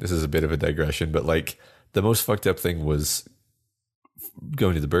situation, this is a bit of a digression, but like the most fucked up thing was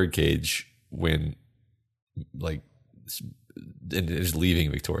going to the birdcage when like and just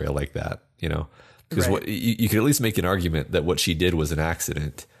leaving Victoria like that, because right. what you could at least make an argument that what she did was an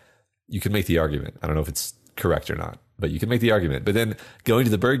accident. You can make the argument. I don't know if it's correct or not, but you can make the argument. But then going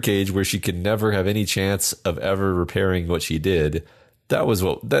to the birdcage where she could never have any chance of ever repairing what she did,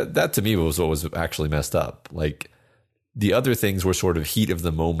 that to me was what was actually messed up. Like the other things were sort of heat of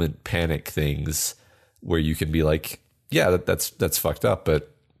the moment panic things where you can be like, yeah, that's fucked up,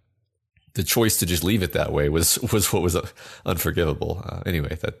 but the choice to just leave it that way was what was unforgivable.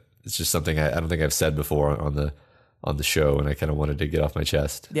 Anyway, it's just something I don't think I've said before on the show, and I kind of wanted to get off my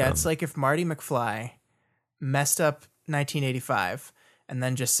chest. Yeah, it's like if Marty McFly messed up 1985 and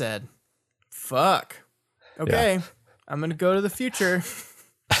then just said, fuck, okay, yeah. I'm going to go to the future.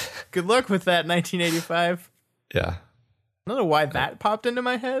 Good luck with that, 1985. Yeah. I don't know why that popped into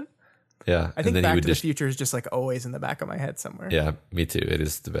my head. Yeah. I think Back to the Future is just like always in the back of my head somewhere. Yeah, me too. It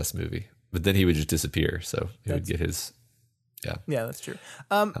is the best movie. But then he would just disappear, so he would get his... Yeah. Yeah, that's true.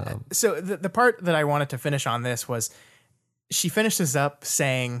 So the part that I wanted to finish on this was she finishes up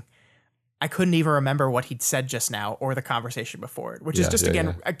saying, I couldn't even remember what he'd said just now or the conversation before it, which is just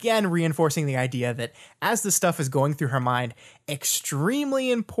again reinforcing the idea that as this stuff is going through her mind,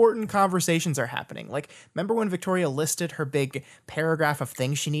 extremely important conversations are happening. Like, remember when Victoria listed her big paragraph of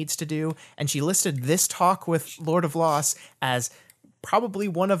things she needs to do, and she listed this talk with Lord of Loss as probably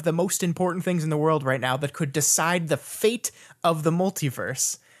one of the most important things in the world right now that could decide the fate of the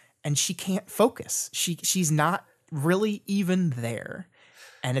multiverse, and she can't focus. She's not really even there.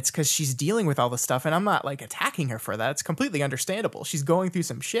 And it's because she's dealing with all this stuff, and I'm not like attacking her for that. It's completely understandable. She's going through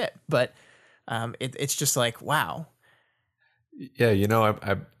some shit, but it's just like, wow. Yeah,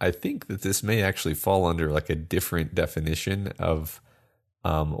 I think that this may actually fall under like a different definition of,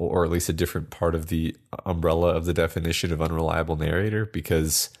 or at least a different part of the umbrella of the definition of unreliable narrator,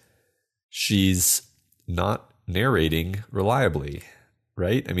 because she's not narrating reliably,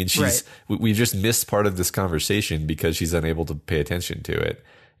 right? I mean, we've just missed part of this conversation because she's unable to pay attention to it.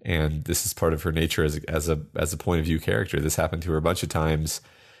 And this is part of her nature as a point of view character. This happened to her a bunch of times,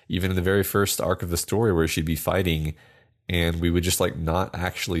 even in the very first arc of the story where she'd be fighting and we would just like not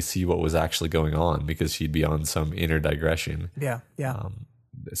actually see what was actually going on because she'd be on some inner digression. Yeah.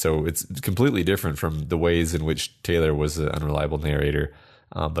 So it's completely different from the ways in which Taylor was an unreliable narrator.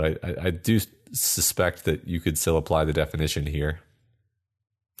 But I do suspect that you could still apply the definition here.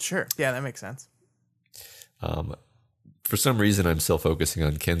 Sure. Yeah, that makes sense. For some reason, I'm still focusing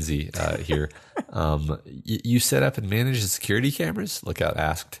on Kenzie here. You set up and manage the security cameras? Lookout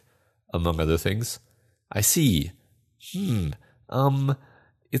asked, among other things. I see.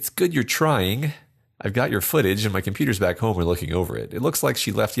 It's good you're trying. I've got your footage and my computer's back home. We're looking over it. It looks like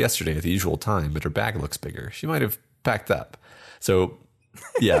she left yesterday at the usual time, but her bag looks bigger. She might have packed up. So,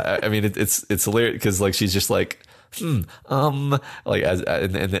 yeah, I mean, it's hilarious because like she's just like, like and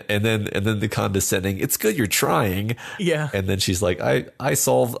then the condescending. It's good you're trying. Yeah, and then she's like, I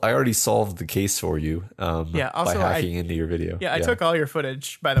already solved the case for you. Yeah, also by hacking into your video. Yeah, I took all your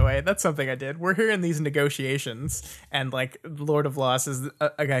footage. By the way, that's something I did. We're here in these negotiations, and like Lord of Loss is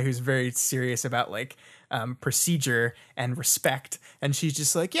a guy who's very serious about like procedure and respect. And she's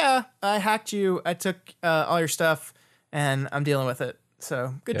just like, yeah, I hacked you. I took all your stuff, and I'm dealing with it.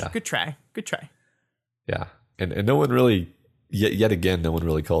 So good try. Yeah. And no one really, yet again, no one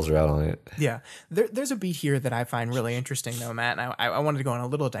really calls her out on it. Yeah. There's a beat here that I find really interesting, though, Matt. And I wanted to go on a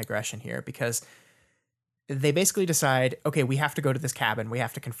little digression here because they basically decide, okay, we have to go to this cabin. We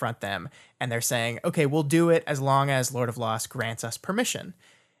have to confront them. And they're saying, okay, we'll do it as long as Lord of Loss grants us permission.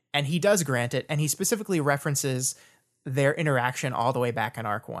 And he does grant it. And he specifically references their interaction all the way back in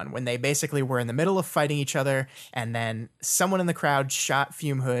Arc 1 when they basically were in the middle of fighting each other. And then someone in the crowd shot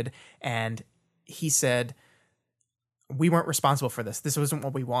Fume Hood. And he said, we weren't responsible for this. This wasn't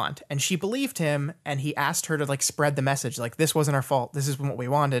what we want. And she believed him, and he asked her to like spread the message, like this wasn't our fault. This is what we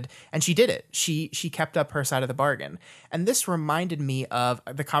wanted. And she did it. She kept up her side of the bargain. And this reminded me of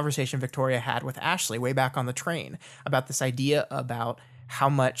the conversation Victoria had with Ashley way back on the train about this idea about how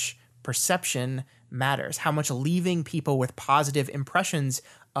much perception matters, how much leaving people with positive impressions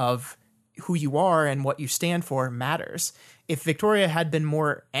of who you are and what you stand for matters. If Victoria had been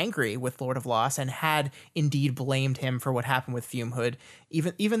more angry with Lord of Loss and had indeed blamed him for what happened with Fume Hood,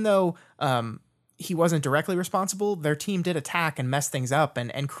 even though he wasn't directly responsible, their team did attack and mess things up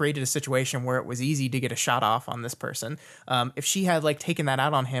and created a situation where it was easy to get a shot off on this person. If she had like taken that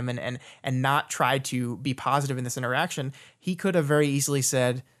out on him and not tried to be positive in this interaction, he could have very easily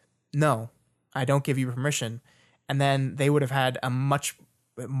said, no, I don't give you permission. And then they would have had a much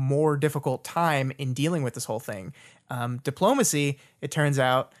more difficult time in dealing with this whole thing. Diplomacy, it turns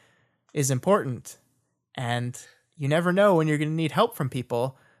out, is important. And you never know when you're going to need help from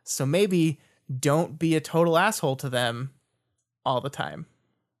people. So maybe don't be a total asshole to them all the time.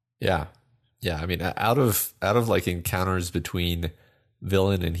 Yeah. Yeah. I mean, out of like encounters between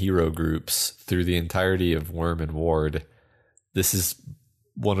villain and hero groups through the entirety of Worm and Ward, this is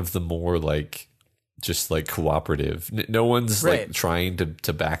one of the more like just like cooperative. No one's like trying to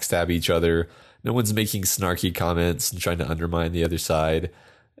backstab each other. No one's making snarky comments and trying to undermine the other side.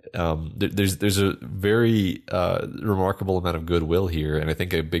 There's a very remarkable amount of goodwill here, and I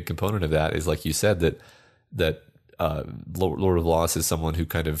think a big component of that is, like you said, that Lord of Loss is someone who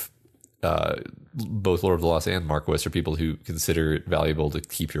kind of both Lord of Loss and Marquis are people who consider it valuable to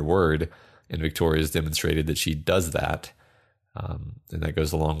keep your word, and Victoria's demonstrated that she does that, and that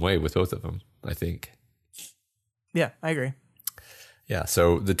goes a long way with both of them, I think. Yeah, I agree. Yeah,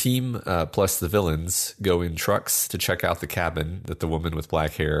 so the team plus the villains go in trucks to check out the cabin that the woman with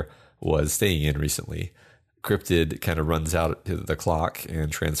black hair was staying in recently. Cryptid kind of runs out to the clock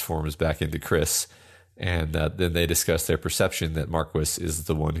and transforms back into Chris. And then they discuss their perception that Marquis is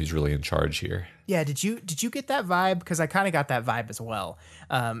the one who's really in charge here. Yeah, did you get that vibe? Because I kind of got that vibe as well.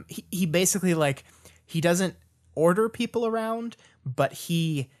 He basically like he doesn't order people around, but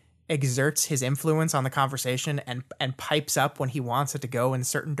he exerts his influence on the conversation and pipes up when he wants it to go in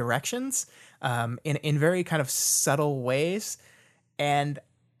certain directions, in very kind of subtle ways. And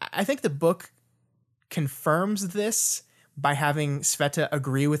I think the book confirms this by having Sveta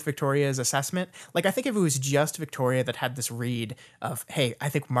agree with Victoria's assessment. Like, I think if it was just Victoria that had this read of, hey, I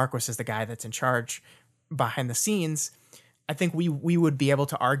think Marquis is the guy that's in charge behind the scenes, I think we would be able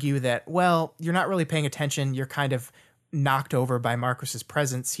to argue that, well, you're not really paying attention. You're kind of knocked over by Marquis's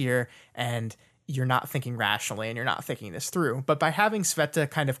presence here, and you're not thinking rationally and you're not thinking this through. But by having Sveta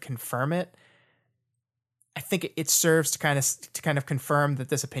kind of confirm it, I think it serves to kind of confirm that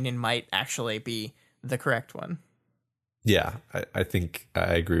this opinion might actually be the correct one. Yeah, I think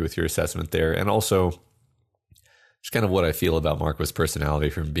I agree with your assessment there. And also, just kind of what I feel about Marco's personality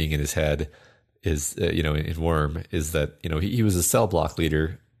from being in his head is, in Worm, is that, he was a cell block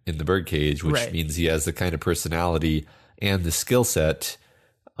leader in the Birdcage, which Right. means he has the kind of personality and the skill set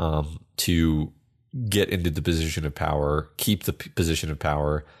to get into the position of power, keep the position of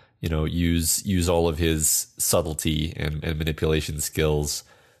power, use all of his subtlety and manipulation skills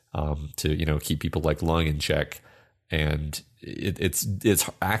to, keep people like Lung in check. And it's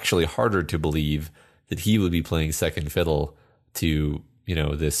actually harder to believe that he would be playing second fiddle to,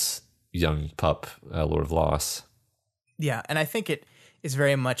 this young pup, Lord of Loss. Yeah, and I think it is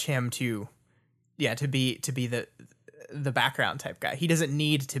very much him to be the background type guy. He doesn't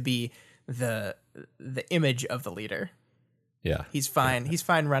need to be the image of the leader. Yeah. He's fine. He's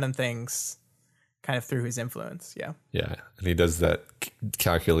fine running things kind of through his influence. Yeah. Yeah. And he does that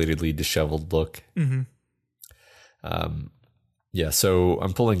calculatedly disheveled look. Mm-hmm. Yeah. So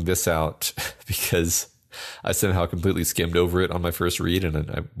I'm pulling this out because I somehow completely skimmed over it on my first read, and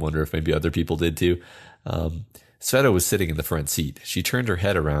I wonder if maybe other people did too. Sveta was sitting in the front seat. She turned her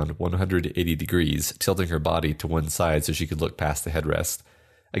head around 180 degrees, tilting her body to one side so she could look past the headrest.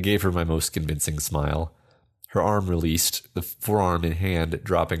 I gave her my most convincing smile. Her arm released, the forearm in hand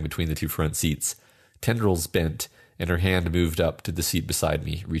dropping between the two front seats. Tendrils bent, and her hand moved up to the seat beside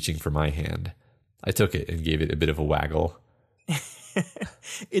me, reaching for my hand. I took it and gave it a bit of a waggle.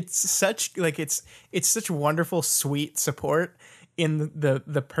 It's such wonderful, sweet support in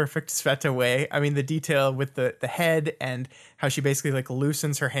the perfect Sveta way. I mean, the detail with the head and how she basically like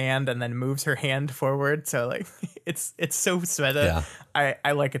loosens her hand and then moves her hand forward. So like it's so Sveta. Yeah.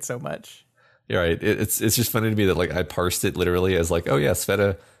 I like it so much. You're right. It's just funny to me that like I parsed it literally as like, oh yeah,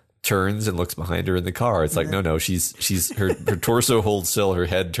 Sveta turns and looks behind her in the car. It's like, no, she's her torso holds still, her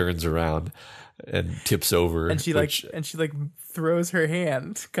head turns around and tips over, and she throws her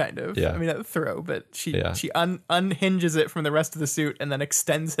hand, kind of. Yeah. I mean, not throw, but she unhinges it from the rest of the suit and then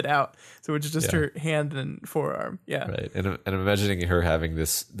extends it out, so it's just her hand and forearm. Yeah, right. And I'm imagining her having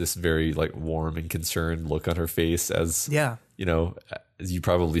this very like warm and concerned look on her face as as you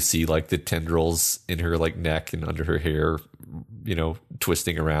probably see like the tendrils in her like neck and under her hair,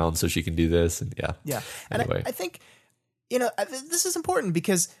 twisting around so she can do this. And yeah. Anyway. And I think this is important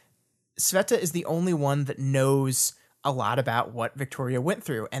because Sveta is the only one that knows a lot about what Victoria went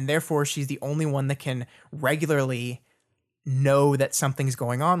through, and therefore she's the only one that can regularly know that something's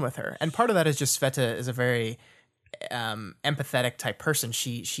going on with her. And part of that is just Sveta is a very empathetic type person.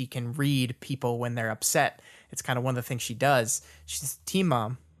 She can read people when they're upset. It's kind of one of the things she does. She's a teen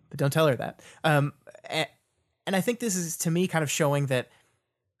mom, but don't tell her that. And I think this is, to me, kind of showing that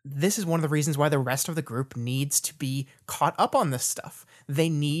this is one of the reasons why the rest of the group needs to be caught up on this stuff. They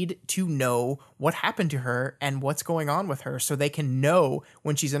need to know what happened to her and what's going on with her so they can know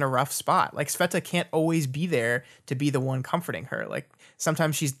when she's in a rough spot. Like, Sveta can't always be there to be the one comforting her. Like,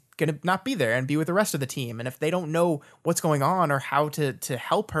 sometimes she's going to not be there and be with the rest of the team. And if they don't know what's going on or how to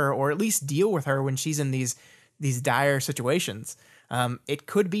help her or at least deal with her when she's in these dire situations, it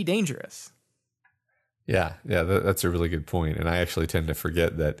could be dangerous. Yeah, that's a really good point. And I actually tend to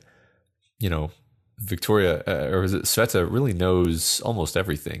forget that, Victoria, or is it Sveta, really knows almost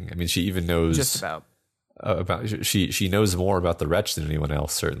everything. I mean, she even knows just about she knows more about the wretch than anyone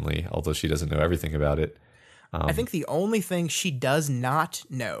else, certainly, although she doesn't know everything about it. I think the only thing she does not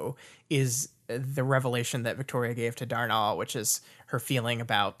know is the revelation that Victoria gave to Darnall, which is her feeling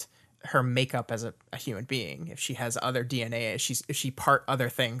about her makeup as a human being. If she has other DNA, if she part other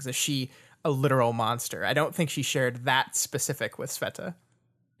things, is she a literal monster? I don't think she shared that specific with Sveta.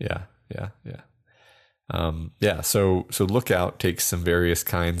 Yeah. So Lookout takes some various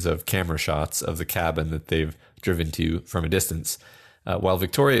kinds of camera shots of the cabin that they've driven to from a distance. While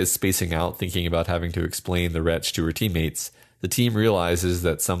Victoria is spacing out, thinking about having to explain the wretch to her teammates, the team realizes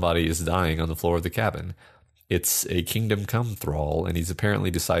that somebody is dying on the floor of the cabin. It's a Kingdom Come thrall, and he's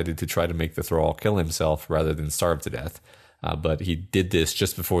apparently decided to try to make the thrall kill himself rather than starve to death. But he did this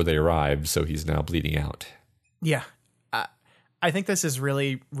just before they arrived, so he's now bleeding out. Yeah. I think this is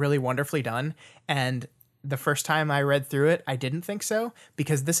really, really wonderfully done. And the first time I read through it, I didn't think so,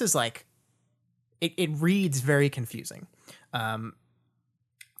 because this is like, it reads very confusing.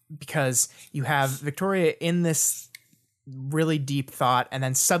 Because you have Victoria in this really deep thought, and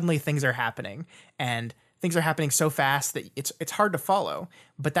then suddenly things are happening, and things are happening so fast that it's hard to follow,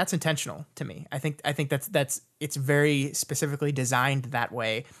 but that's intentional to me. I think that's it's very specifically designed that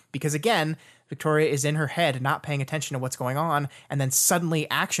way, because again, Victoria is in her head, not paying attention to what's going on, and then suddenly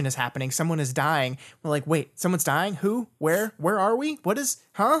action is happening. Someone is dying. We're like, wait, someone's dying? Who? Where? Where are we? What is?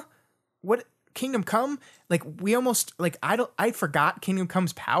 Huh? What? Kingdom Come? Like, we almost, like, I forgot Kingdom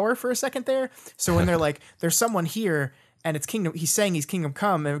Come's power for a second there. So when they're like, there's someone here and it's Kingdom, he's saying he's Kingdom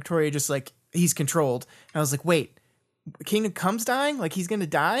Come, and Victoria just like, he's controlled. And I was like, wait, Kingdom Come's dying? Like, he's going to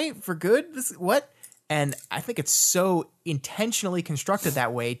die for good? What? And I think it's so intentionally constructed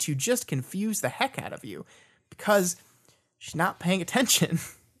that way to just confuse the heck out of you because she's not paying attention.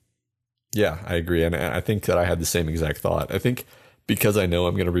 Yeah, I agree. And I think that I had the same exact thought. I think because I know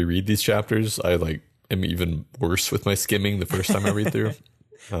I'm going to reread these chapters, I like am even worse with my skimming the first time I read through.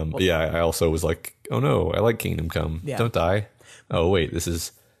 But yeah, I also was like, oh no, I like Kingdom Come. Yeah. Don't die. Oh wait, this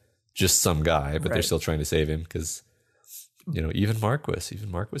is just some guy, but they're still trying to save him because, you know, even Marquis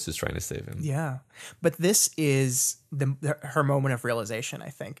is trying to save him. Yeah. But this is her moment of realization, I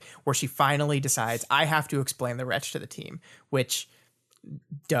think, where she finally decides, I have to explain the wretch to the team, which,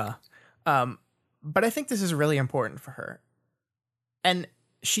 duh. But I think this is really important for her. And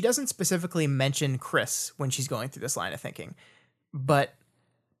she doesn't specifically mention Chris when she's going through this line of thinking, but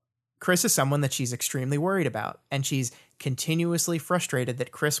Chris is someone that she's extremely worried about, and she's continuously frustrated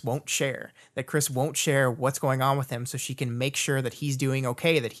that Chris won't share what's going on with him so she can make sure that he's doing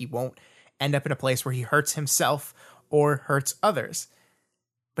okay, that he won't end up in a place where he hurts himself or hurts others.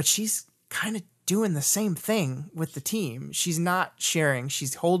 But she's kind of doing the same thing with the team. She's not sharing.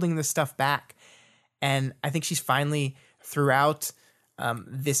 She's holding this stuff back. And I think she's finally, throughout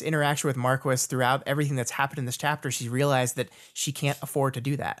this interaction with Marquis, throughout everything that's happened in this chapter, she's realized that she can't afford to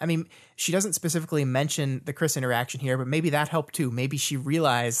do that. I mean, she doesn't specifically mention the Chris interaction here, but maybe that helped too. Maybe she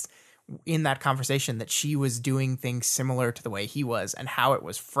realized in that conversation that she was doing things similar to the way he was and how it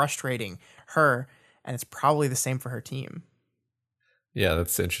was frustrating her. And it's probably the same for her team. Yeah,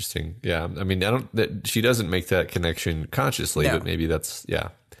 that's interesting. Yeah. I mean, she doesn't make that connection consciously, but maybe that's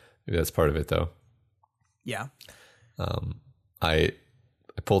part of it though. Yeah. I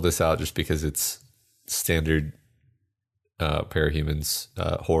pulled this out just because it's standard Parahumans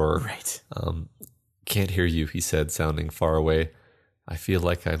horror. Right. Can't hear you, he said, sounding far away. I feel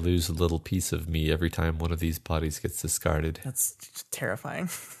like I lose a little piece of me every time one of these bodies gets discarded. That's terrifying.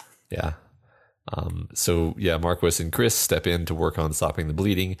 Yeah. So yeah, Marquis and Chris step in to work on stopping the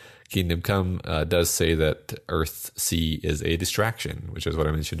bleeding. Kingdom Come does say that Earth C is a distraction, which is what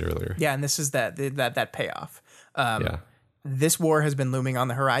I mentioned earlier. Yeah, and this is that payoff. This war has been looming on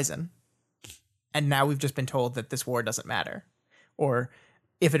the horizon, and now we've just been told that this war doesn't matter. Or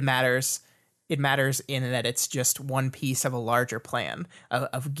if it matters in that it's just one piece of a larger plan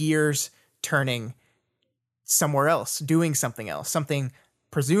of gears turning somewhere else, doing something else, something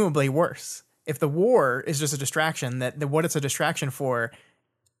presumably worse. If the war is just a distraction, that what it's a distraction for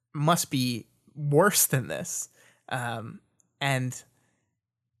must be worse than this. And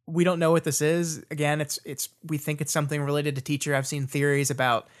we don't know what this is. Again, we think it's something related to Teacher. I've seen theories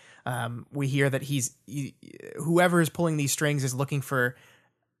about, we hear that whoever is pulling these strings is looking for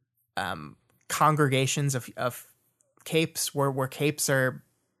congregations of capes where capes are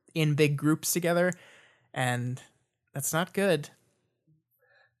in big groups together, and that's not good.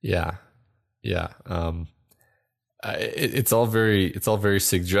 Yeah. Yeah. It's all very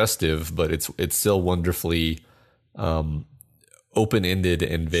suggestive, but it's still wonderfully open-ended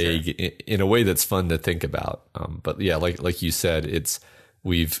and vague in a way that's fun to think about. But yeah, like you said,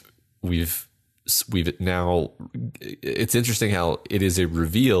 we've now, it's interesting how it is a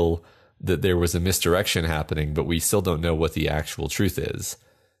reveal that there was a misdirection happening, but we still don't know what the actual truth is.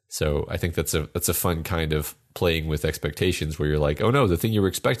 So I think that's a fun kind of playing with expectations where you're like, oh no, the thing you were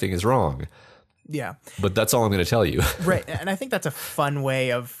expecting is wrong. Yeah. But that's all I'm going to tell you. Right. And I think that's a fun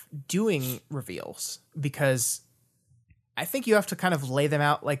way of doing reveals, because I think you have to kind of lay them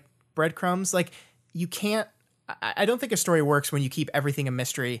out like breadcrumbs. Like, you can't, I don't think a story works when you keep everything a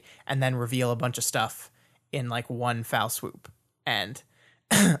mystery and then reveal a bunch of stuff in like one foul swoop and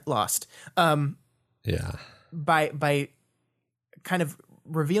lost. Yeah. By kind of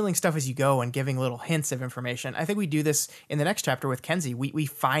revealing stuff as you go and giving little hints of information. I think we do this in the next chapter with Kenzie. We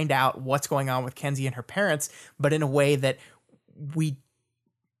find out what's going on with Kenzie and her parents, but in a way that we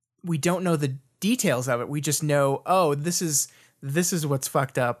don't know the details of it. We just know, oh, this is what's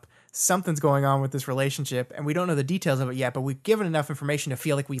fucked up. Something's going on with this relationship, and we don't know the details of it yet, but we've given enough information to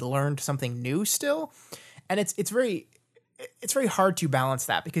feel like we learned something new still. And it's very hard to balance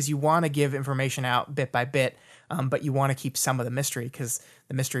that, because you want to give information out bit by bit, but you want to keep some of the mystery, because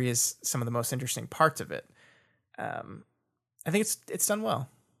the mystery is some of the most interesting parts of it. I think it's done well.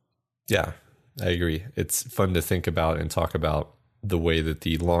 Yeah, I agree. It's fun to think about and talk about the way that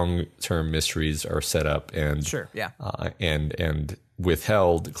the long-term mysteries are set up and Sure, yeah. and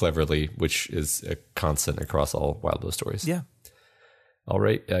withheld cleverly, which is a constant across all Wildbow stories. Yeah. All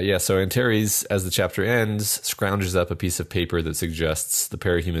right. So Antares, as the chapter ends, scrounges up a piece of paper that suggests the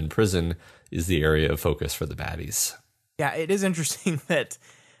parahuman prison is the area of focus for the baddies. Yeah, it is interesting that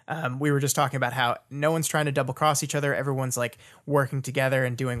we were just talking about how no one's trying to double cross each other. Everyone's like working together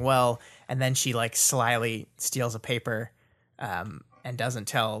and doing well. And then she like slyly steals a paper and doesn't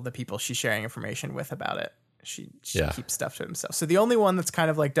tell the people she's sharing information with about it. She keeps stuff to himself. So the only one that's kind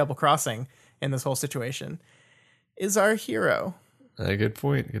of like double crossing in this whole situation is our hero. Good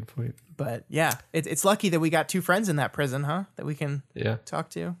point. But yeah, it's lucky that we got two friends in that prison, huh? That we can talk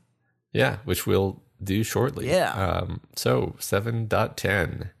to. Yeah, which we'll do shortly. Yeah. So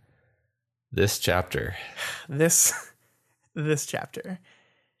 7.10, this chapter. This chapter.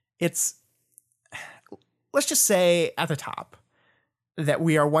 It's, let's just say at the top that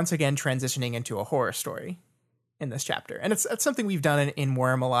we are once again transitioning into a horror story in this chapter. And it's something we've done in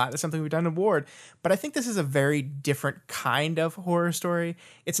Worm a lot. It's something we've done in Ward. But I think this is a very different kind of horror story.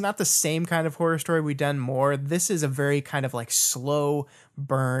 It's not the same kind of horror story we've done more. This is a very kind of like slow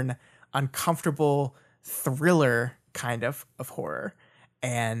burn, uncomfortable thriller kind of horror.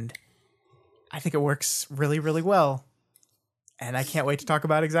 And I think it works really, really well. And I can't wait to talk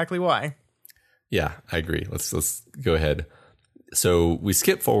about exactly why. Yeah, I agree. Let's go ahead. So we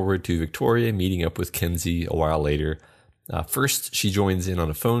skip forward to Victoria meeting up with Kenzie a while later. First, she joins in on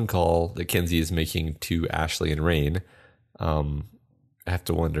a phone call that Kenzie is making to Ashley and Rain. I have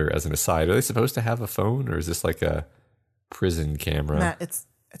to wonder, as an aside, are they supposed to have a phone, or is this like a prison camera? Matt,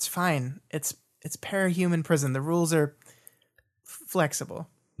 it's fine. It's parahuman prison. The rules are flexible.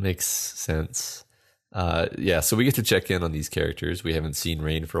 Makes sense. So we get to check in on these characters. We haven't seen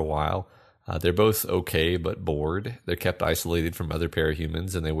Rain for a while. They're both okay, but bored. They're kept isolated from other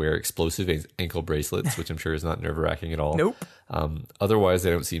parahumans, and they wear explosive ankle bracelets, which I'm sure is not nerve-wracking at all. Nope. Otherwise,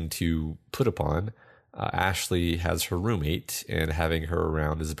 they don't seem too put upon. Ashley has her roommate, and having her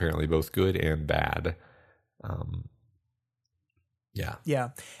around is apparently both good and bad. Yeah.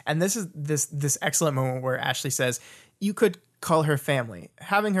 And this is this excellent moment where Ashley says, you could call her family.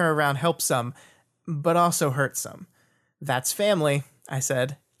 Having her around helps some, but also hurts some. That's family, I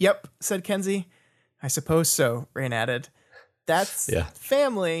said. Yep, said Kenzie. I suppose so, Rain added. That's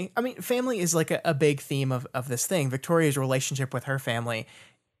family. I mean, family is like a big theme of this thing. Victoria's relationship with her family,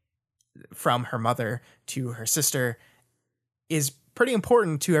 from her mother to her sister, is pretty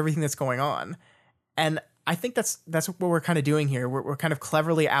important to everything that's going on. And I think that's what we're kind of doing here. We're kind of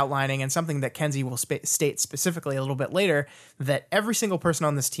cleverly outlining, and something that Kenzie will state specifically a little bit later, that every single person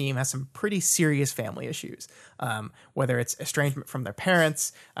on this team has some pretty serious family issues, whether it's estrangement from their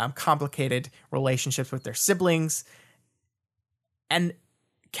parents, complicated relationships with their siblings. And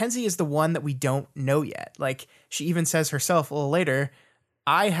Kenzie is the one that we don't know yet. Like, she even says herself a little later,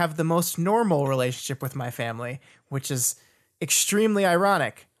 I have the most normal relationship with my family, which is extremely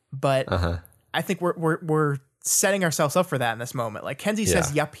ironic, but I think we're setting ourselves up for that in this moment. Like, Kenzie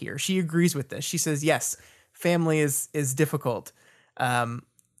says, yup here. She agrees with this. She says, yes, family is difficult. And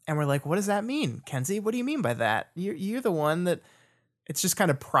we're like, what does that mean, Kenzie? What do you mean by that? You're the one that, it's just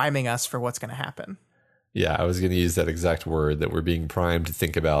kind of priming us for what's going to happen. Yeah, I was going to use that exact word, that we're being primed to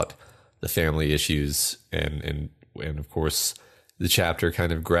think about the family issues. And of course, the chapter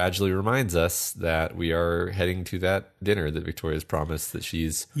kind of gradually reminds us that we are heading to that dinner that Victoria's promised that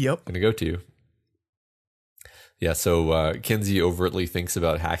she's going to go to. Yeah, so Kenzie overtly thinks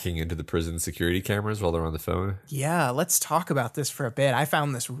about hacking into the prison security cameras while they're on the phone. Yeah, let's talk about this for a bit. I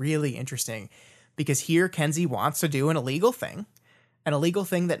found this really interesting because here Kenzie wants to do an illegal thing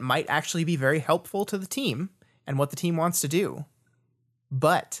that might actually be very helpful to the team and what the team wants to do.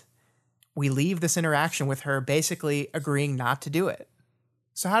 But we leave this interaction with her basically agreeing not to do it.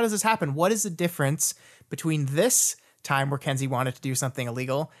 So how does this happen? What is the difference between this time where Kenzie wanted to do something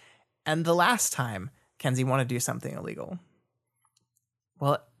illegal and the last time Kenzie wanted to do something illegal?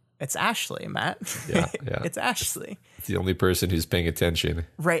 Well, it's Ashley, Matt. Yeah. It's Ashley. It's the only person who's paying attention.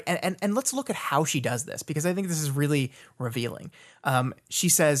 Right. And let's look at how she does this, because I think this is really revealing. She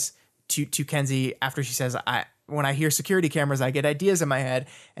says to Kenzie, after she says, when I hear security cameras, I get ideas in my head.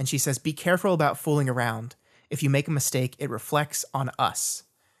 And she says, be careful about fooling around. If you make a mistake, it reflects on us.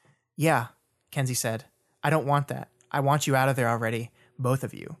 Yeah, Kenzie said, I don't want that. I want you out of there already, both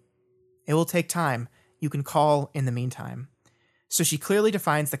of you. It will take time. You can call in the meantime. So she clearly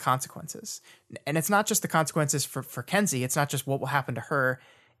defines the consequences. And it's not just the consequences for Kenzie. It's not just what will happen to her.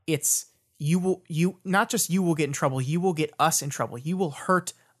 It's not just you will get in trouble. You will get us in trouble. You will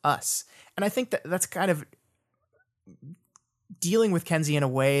hurt us. And I think that's kind of dealing with Kenzie in a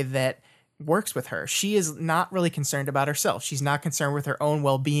way that works with her. She is not really concerned about herself. She's not concerned with her own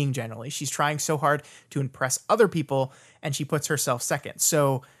well-being generally. She's trying so hard to impress other people, and she puts herself second.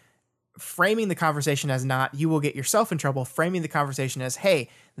 So framing the conversation as not, you will get yourself in trouble, framing the conversation as, hey,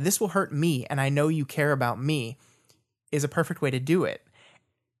 this will hurt me, and I know you care about me, is a perfect way to do it.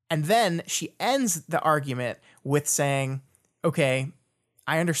 And then she ends the argument with saying, okay,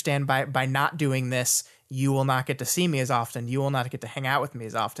 I understand by not doing this, you will not get to see me as often. You will not get to hang out with me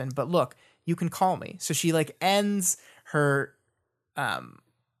as often. But look, you can call me. So she like ends her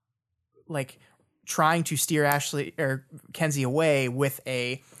like trying to steer Ashley or Kenzie away with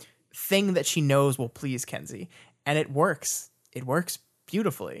a thing that she knows will please Kenzie. And it works. It works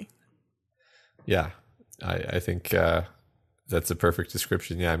beautifully. Yeah, I think that's a perfect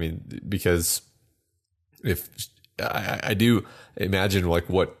description. Yeah, I mean, because if I do imagine like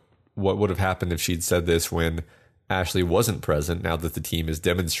what would have happened if she'd said this when Ashley wasn't present, now that the team has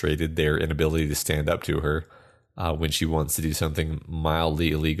demonstrated their inability to stand up to her when she wants to do something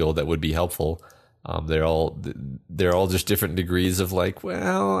mildly illegal that would be helpful. They're all just different degrees of like,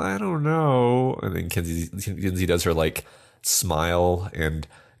 well, I don't know. And then Kenzie does her like smile and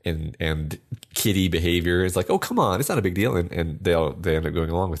kitty behavior. It's like, oh, come on, it's not a big deal. And they end up going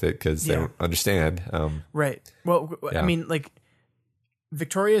along with it because they don't understand. Right. Well, yeah. I mean, like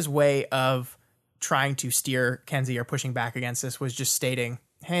Victoria's way of trying to steer Kenzie or pushing back against this was just stating,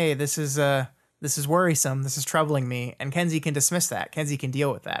 hey, this is worrisome. This is troubling me. And Kenzie can dismiss that. Kenzie can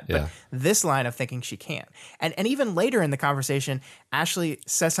deal with that. Yeah. But this line of thinking she can't. And even later in the conversation, Ashley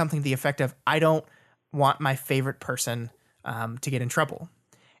says something to the effect of, I don't want my favorite person to get in trouble.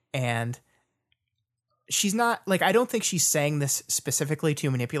 And she's not like, I don't think she's saying this specifically to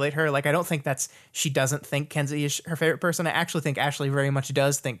manipulate her. Like, I don't think she doesn't think Kenzie is her favorite person. I actually think Ashley very much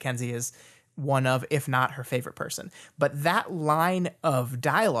does think Kenzie is one of, if not her favorite person. But that line of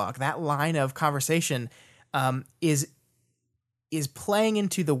dialogue, that line of conversation is playing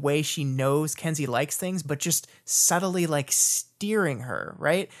into the way she knows Kenzie likes things, but just subtly like steering her,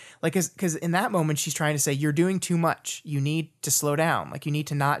 right? Like, because in that moment, she's trying to say, you're doing too much. You need to slow down. Like, you need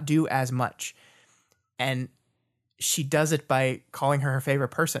to not do as much. And she does it by calling her favorite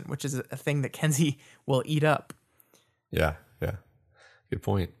person, which is a thing that Kenzie will eat up. Yeah. Good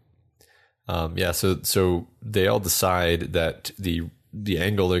point. So they all decide that the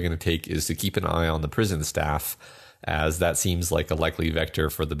angle they're going to take is to keep an eye on the prison staff, as that seems like a likely vector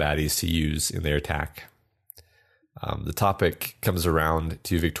for the baddies to use in their attack. The topic comes around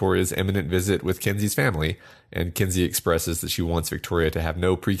to Victoria's imminent visit with Kenzie's family, and Kenzie expresses that she wants Victoria to have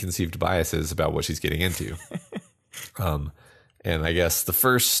no preconceived biases about what she's getting into. And I guess the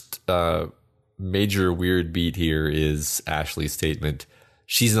first major weird beat here is Ashley's statement,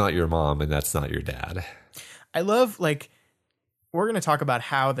 she's not your mom and that's not your dad. I love, like, we're going to talk about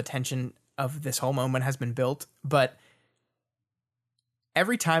how the tension of this whole moment has been built, but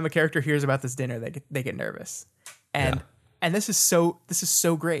every time a character hears about this dinner, they get nervous. And this is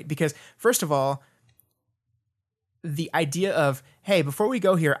so great because, first of all, the idea of, hey, before we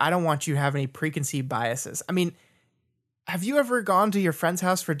go here, I don't want you to have any preconceived biases. I mean, have you ever gone to your friend's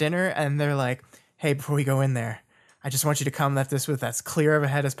house for dinner and they're like, hey, before we go in there, I just want you to come this with as clear of a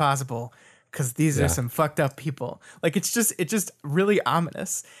head as possible, because these are some fucked up people. Like, it's just really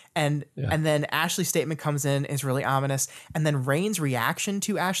ominous. And then Ashley's statement comes in, is really ominous. And then Rain's reaction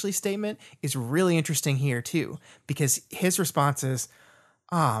to Ashley's statement is really interesting here too, because his response is,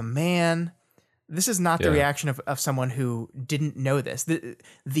 oh man, this is not the reaction of someone who didn't know this.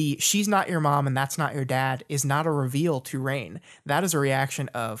 The she's not your mom and that's not your dad is not a reveal to Rain. That is a reaction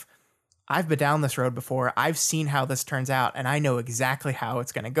of, I've been down this road before. I've seen how this turns out, and I know exactly how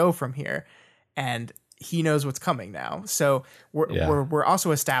it's going to go from here. And he knows what's coming now. So we're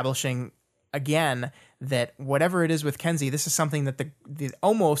also establishing again that whatever it is with Kenzie, this is something that the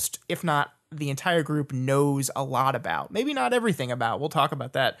almost, if not the entire group, knows a lot about. Maybe not everything about. We'll talk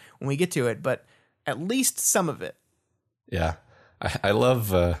about that when we get to it, but at least some of it. Yeah, I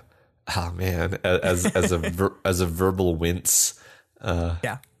love. Oh man, as a verbal wince.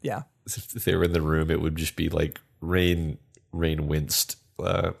 Yeah. If they were in the room, it would just be like Rain winced,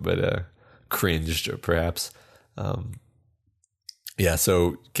 but cringed perhaps.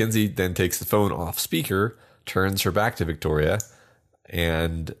 So Kenzie then takes the phone off speaker, turns her back to Victoria,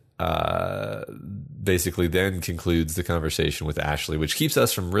 and basically then concludes the conversation with Ashley, which keeps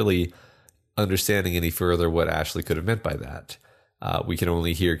us from really understanding any further what Ashley could have meant by that. We can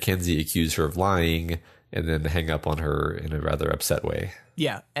only hear Kenzie accuse her of lying and then hang up on her in a rather upset way.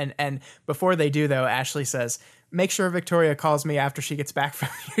 Yeah, and before they do, though, Ashley says, make sure Victoria calls me after she gets back from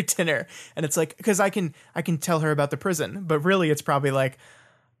your dinner. And it's like, because I can tell her about the prison, but really it's probably like,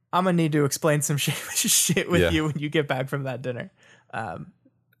 I'm gonna need to explain some shit with you when you get back from that dinner.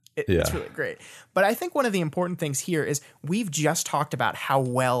 It's really great. But I think one of the important things here is we've just talked about how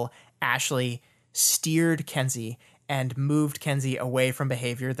well Ashley steered Kenzie and moved Kenzie away from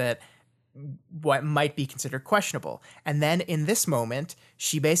behavior that what might be considered questionable. And then in this moment,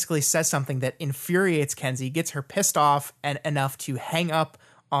 she basically says something that infuriates Kenzie, gets her pissed off and enough to hang up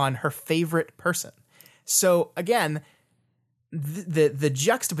on her favorite person. So again, the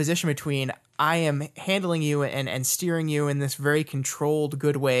juxtaposition between I am handling you and steering you in this very controlled,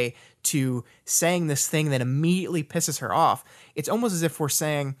 good way to saying this thing that immediately pisses her off. It's almost as if we're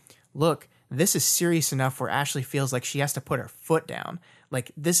saying, look, this is serious enough where Ashley feels like she has to put her foot down.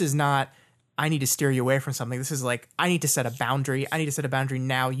 Like, this is not, I need to steer you away from something. This is like, I need to set a boundary. I need to set a boundary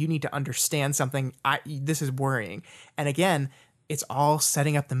now. You need to understand something. This is worrying. And again, it's all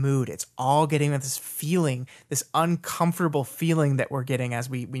setting up the mood. It's all getting at this feeling, this uncomfortable feeling that we're getting as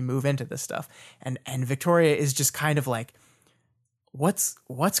we move into this stuff. And Victoria is just kind of like, what's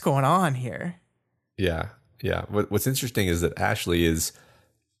going on here? Yeah. Yeah. What's interesting is that Ashley is,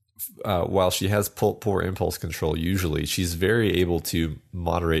 while she has poor impulse control, usually she's very able to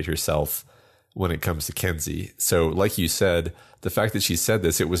moderate herself when it comes to Kenzie. So like you said, the fact that she said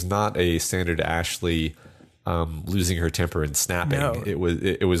this, it was not a standard Ashley losing her temper and snapping. No. It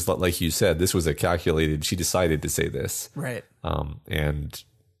was like you said, this was a calculated, she decided to say this. Right. And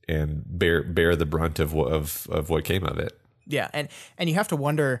bear the brunt of what came of it. Yeah. And you have to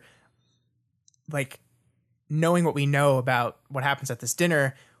wonder, like, knowing what we know about what happens at this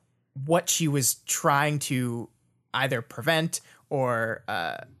dinner, what she was trying to either prevent or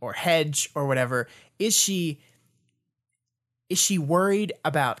hedge or whatever. Is she worried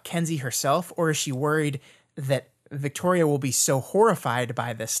about Kenzie herself, or is she worried that Victoria will be so horrified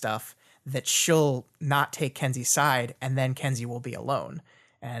by this stuff that she'll not take Kenzie's side and then Kenzie will be alone?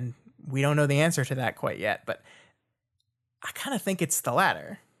 And we don't know the answer to that quite yet, but I kind of think it's the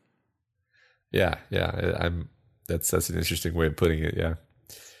latter. Yeah. That's an interesting way of putting it. Yeah.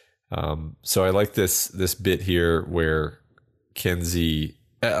 So I like this bit here where Kenzie,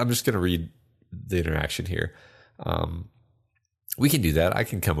 I'm just going to read the interaction here. We can do that. I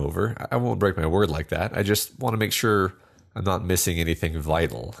can come over. I won't break my word like that. I just want to make sure I'm not missing anything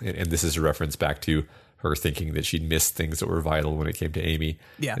vital. And this is a reference back to her thinking that she'd missed things that were vital when it came to Amy.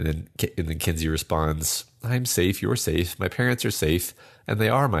 Yeah. And then Kenzie responds, I'm safe. You're safe. My parents are safe. And they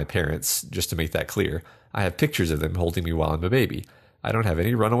are my parents, just to make that clear. I have pictures of them holding me while I'm a baby. I don't have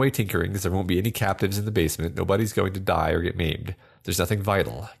any runaway tinkerings. There won't be any captives in the basement. Nobody's going to die or get maimed. There's nothing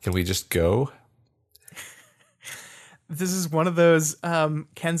vital. Can we just go? This is one of those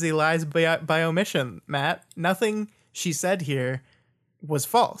Kenzie lies by omission, Matt. Nothing she said here was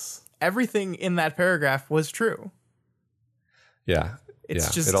false. Everything in that paragraph was true. Yeah.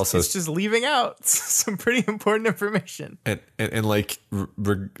 It's just leaving out some pretty important information. And like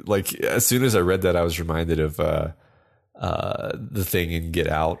as soon as I read that, I was reminded of the thing in Get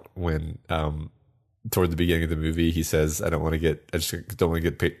Out when toward the beginning of the movie he says, I just don't want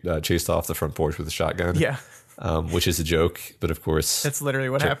to get chased off the front porch with a shotgun. Yeah. Which is a joke, but of course that's literally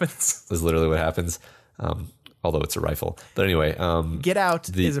what happens. That's literally what happens. Although it's a rifle. But anyway, Get Out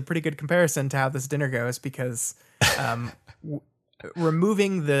is a pretty good comparison to how this dinner goes, because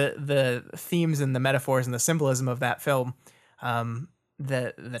removing the themes and the metaphors and the symbolism of that film,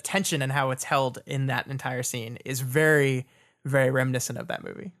 the tension and how it's held in that entire scene is very, very reminiscent of that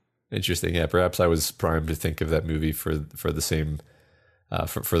movie. Interesting. Yeah, perhaps I was primed to think of that movie for the same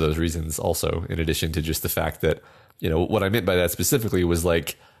for those reasons also, in addition to just the fact that, what I meant by that specifically was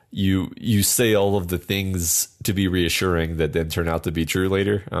like you say all of the things to be reassuring that then turn out to be true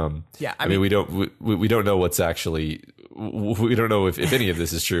later. Yeah, I mean we don't know what's actually, we don't know if any of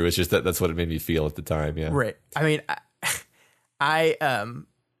this is true. It's just that's what it made me feel at the time. Yeah, right. I mean, I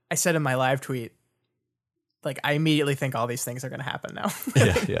said in my live tweet, like, I immediately think all these things are going to happen now.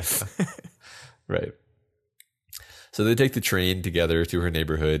 yeah. Right. So they take the train together to her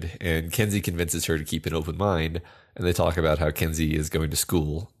neighborhood, and Kenzie convinces her to keep an open mind. And they talk about how Kenzie is going to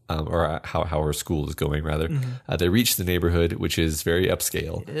school, or how her school is going, rather. Mm-hmm. They reach the neighborhood, which is very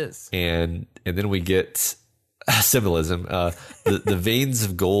upscale. It is. And then we get symbolism. The veins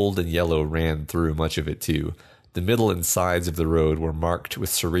of gold and yellow ran through much of it, too. The middle and sides of the road were marked with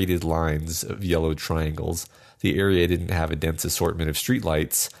serrated lines of yellow triangles. The area didn't have a dense assortment of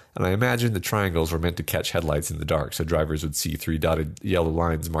streetlights, and I imagine the triangles were meant to catch headlights in the dark so drivers would see 3 dotted yellow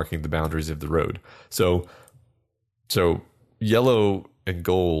lines marking the boundaries of the road. So yellow and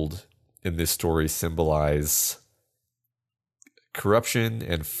gold in this story symbolize corruption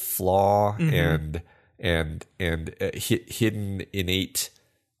and flaw and hidden innate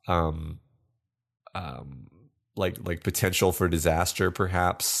like potential for disaster,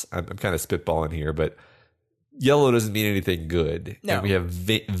 perhaps. I'm kind of spitballing here, but yellow doesn't mean anything good. No. And we have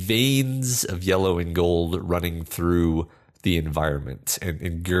veins of yellow and gold running through the environment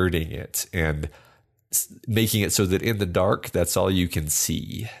and girding it and making it so that in the dark, that's all you can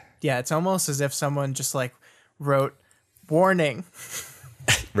see. Yeah, it's almost as if someone just like wrote warning.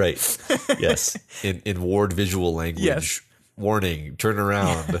 Right. Yes. In ward visual language. Yes. Warning, turn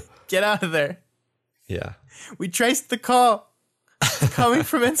around. Get out of there. Yeah. We traced the call. It's coming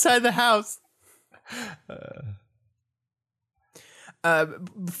from inside the house.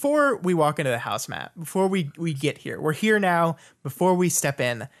 Before we walk into the house, Matt, before we get here, we're here now. Before we step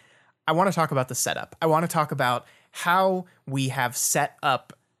in, I want to talk about the setup. I want to talk about how we have set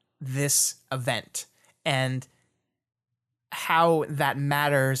up this event and how that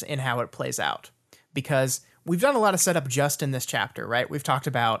matters in how it plays out. Because we've done a lot of setup just in this chapter, right? We've talked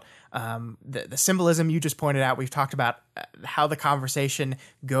about the symbolism you just pointed out. We've talked about how the conversation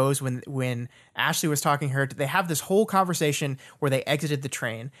goes when Ashley was talking to her. They have this whole conversation where they exited the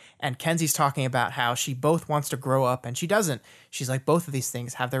train, and Kenzie's talking about how she both wants to grow up and she doesn't. She's like, both of these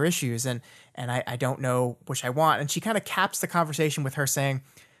things have their issues, and I don't know which I want. And she kind of caps the conversation with her saying,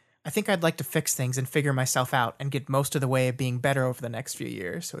 I think I'd like to fix things and figure myself out and get most of the way of being better over the next few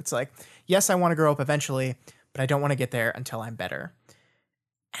years. So it's like, yes, I want to grow up eventually, but I don't want to get there until I'm better.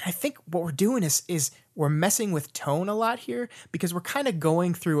 And I think what we're doing is we're messing with tone a lot here because we're kind of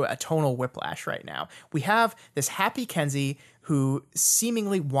going through a tonal whiplash right now. We have this happy Kenzie who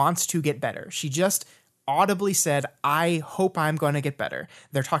seemingly wants to get better. She just audibly said, I hope I'm going to get better.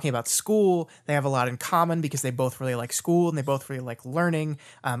 They're talking about school. They have a lot in common because they both really like school and they both really like learning.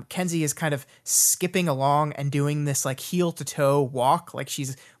 Kenzie is kind of skipping along and doing this like heel to toe walk. Like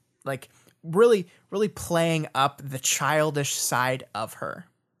she's like really, really playing up the childish side of her.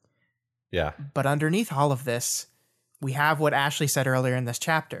 Yeah. But underneath all of this, we have what Ashley said earlier in this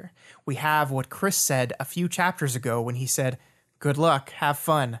chapter. We have what Chris said a few chapters ago when he said, good luck, have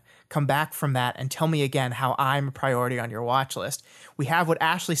fun, come back from that and tell me again how I'm a priority on your watch list. We have what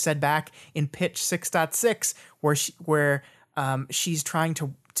Ashley said back in Pitch 6.6 where she's trying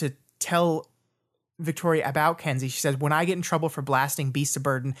to tell Victoria about Kenzie. She says, when I get in trouble for blasting Beasts of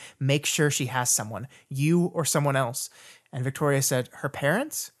Burden, make sure she has someone, you or someone else. And Victoria said, her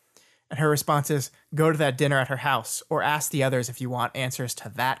parents? And her response is, go to that dinner at her house or ask the others if you want answers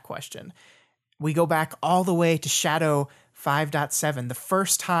to that question. We go back all the way to Shadow 5.7, the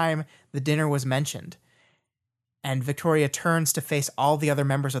first time the dinner was mentioned. And Victoria turns to face all the other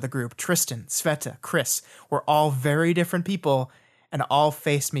members of the group. Tristan, Sveta, Chris were all very different people and all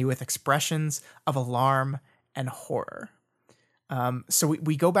faced me with expressions of alarm and horror. So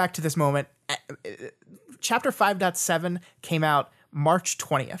we go back to this moment. Chapter 5.7 came out March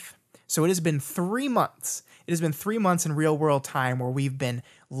 20th. So it has been 3 months. It has been 3 months in real world time where we've been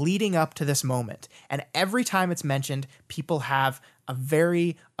leading up to this moment. And every time it's mentioned, people have a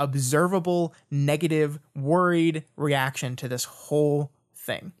very observable, negative, worried reaction to this whole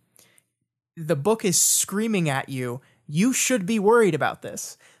thing. The book is screaming at you, you should be worried about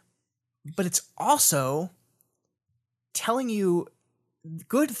this. But it's also telling you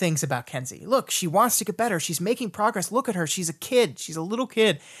good things about Kenzie. Look, she wants to get better. She's making progress. Look at her. She's a kid. She's a little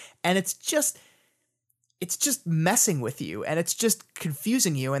kid. And it's just messing with you and it's just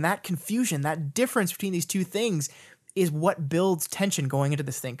confusing you. And that confusion, that difference between these two things is what builds tension going into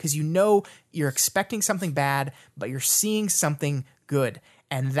this thing. Because you know you're expecting something bad, but you're seeing something good.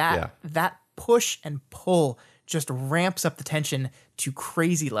 And that push and pull just ramps up the tension to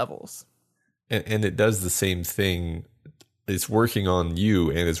crazy levels. And it does the same thing. It's working on you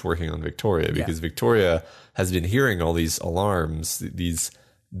and it's working on Victoria because Victoria has been hearing all these alarms, these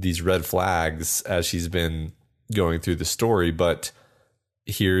red flags as she's been going through the story. But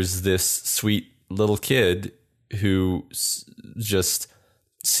here's this sweet little kid who just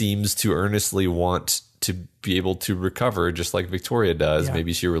seems to earnestly want to be able to recover just like Victoria does. Yeah.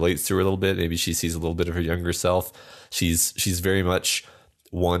 Maybe she relates to her a little bit. Maybe she sees a little bit of her younger self. She's very much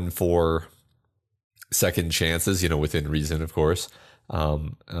one for second chances, within reason, of course.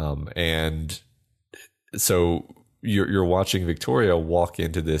 And so you're watching Victoria walk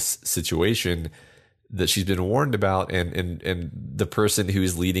into this situation that she's been warned about, and the person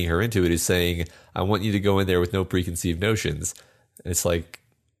who's leading her into it is saying, I want you to go in there with no preconceived notions. And it's like,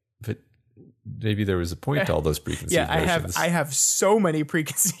 but maybe there was a point to all those preconceived notions. I have so many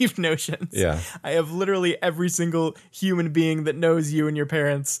preconceived notions. Yeah. I have literally every single human being that knows you and your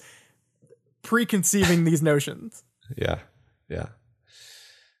parents preconceiving these notions. Yeah. Yeah.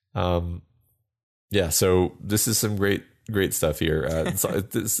 Yeah. So this is some great stuff here.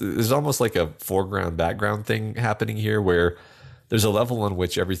 There's almost like a foreground background thing happening here where there's a level on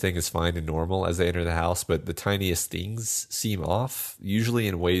which everything is fine and normal as they enter the house, but the tiniest things seem off, usually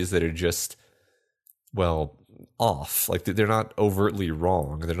in ways that are just, well, off. Like they're not overtly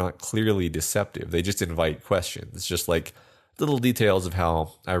wrong. They're not clearly deceptive. They just invite questions. It's just like little details of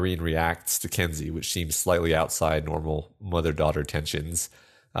how Irene reacts to Kenzie, which seems slightly outside normal mother-daughter tensions.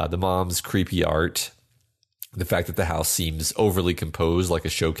 The mom's creepy art. The fact that the house seems overly composed like a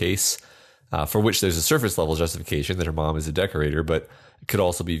showcase, for which there's a surface level justification that her mom is a decorator, but it could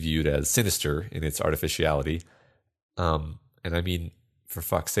also be viewed as sinister in its artificiality. And I mean, for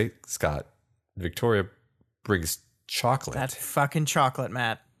fuck's sake, Scott, Victoria brings chocolate. That fucking chocolate,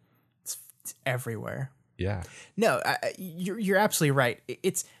 Matt. It's everywhere. Yeah. No, you're absolutely right.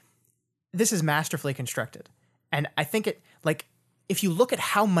 This is masterfully constructed. And I think if you look at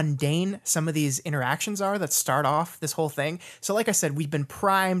how mundane some of these interactions are that start off this whole thing. So like I said, we've been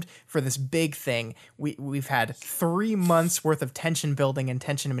primed for this big thing. We've had 3 months worth of tension building and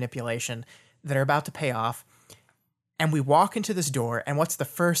tension manipulation that are about to pay off. And we walk into this door, and what's the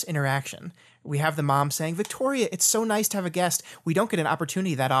first interaction? We have the mom saying, Victoria, it's so nice to have a guest. We don't get an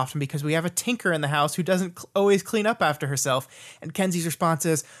opportunity that often because we have a tinker in the house who doesn't always clean up after herself. And Kenzie's response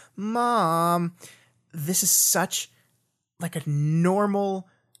is, Mom, this is such like a normal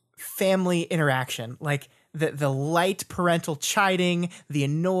family interaction. Like the light parental chiding, the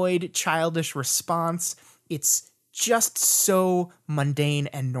annoyed childish response. It's just so mundane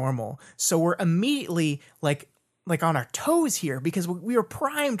and normal. So we're immediately like on our toes here because we were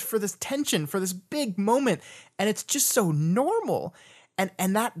primed for this tension, for this big moment, and it's just so normal.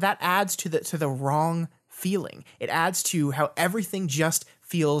 And that adds to the wrong feeling. It adds to how everything just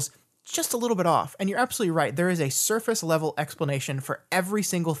feels just a little bit off. And you're absolutely right. There is a surface level explanation for every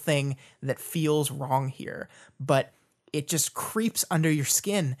single thing that feels wrong here, but it just creeps under your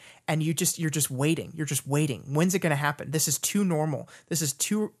skin and you're just waiting. You're just waiting. When's it going to happen? This is too normal. This is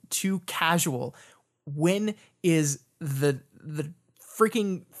too casual. When is the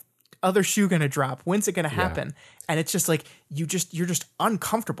freaking other shoe going to drop? When's it going to happen? Yeah. And it's just like, you're just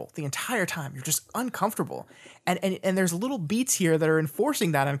uncomfortable the entire time. You're just uncomfortable. And there's little beats here that are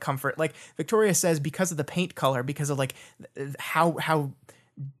enforcing that uncomfort. Like Victoria says, because of the paint color, because of like how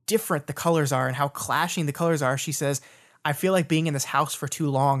different the colors are and how clashing the colors are, she says, I feel like being in this house for too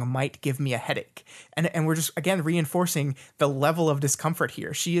long might give me a headache. And we're just, again, reinforcing the level of discomfort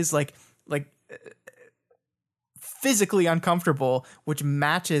here. She is like physically uncomfortable, which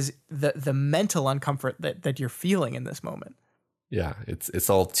matches the mental uncomfort that you're feeling in this moment. Yeah, it's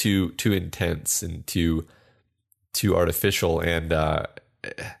all too intense and too artificial. And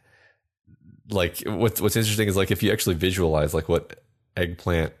like what's interesting is like if you actually visualize like what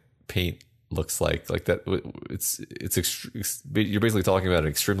eggplant paint looks like that, you're basically talking about an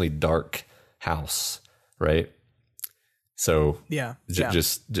extremely dark house, right? So yeah,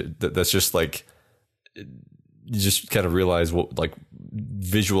 that's just like, you just kind of realize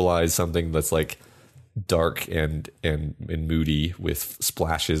visualize something that's like dark and moody with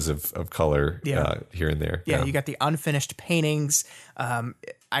splashes of color here and there. Yeah, you got the unfinished paintings.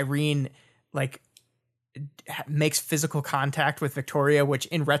 Irene like makes physical contact with Victoria, which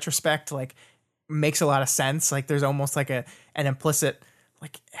in retrospect like makes a lot of sense. Like there's almost like an implicit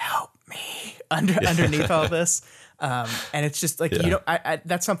like help me underneath all this. And it's just like,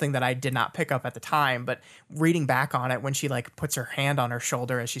 that's something that I did not pick up at the time, but reading back on it when she like puts her hand on her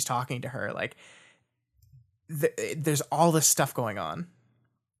shoulder as she's talking to her, like there's all this stuff going on.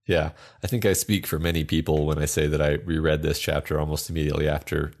 Yeah. I think I speak for many people when I say that I reread this chapter almost immediately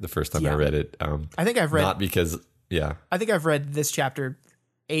after the first time I read it. I think I've read, not because, I think I've read this chapter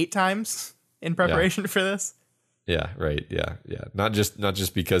 8 times in preparation for this. Yeah, right. Yeah. Not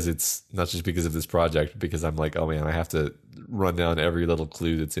just because of this project, because I'm like, oh man, I have to run down every little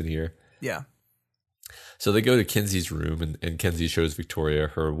clue that's in here. Yeah. So they go to Kenzie's room and Kenzie shows Victoria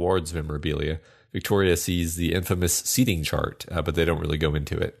her ward's memorabilia. Victoria sees the infamous seating chart, but they don't really go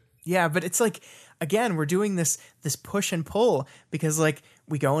into it. Yeah, but it's like, again, we're doing this push and pull because like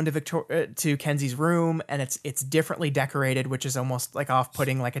we go into to Kenzie's room and it's differently decorated, which is almost like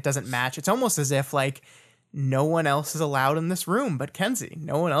off-putting. Like it doesn't match. It's almost as if like no one else is allowed in this room but Kenzie.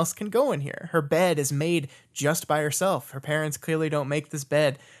 No one else can go in here. Her bed is made just by herself. Her parents clearly don't make this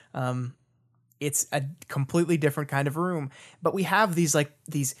bed. It's a completely different kind of room. But we have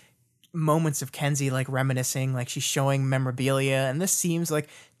these moments of Kenzie like reminiscing, like she's showing memorabilia, and this seems like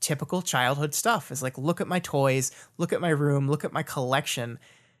typical childhood stuff. It's like, look at my toys, look at my room, look at my collection.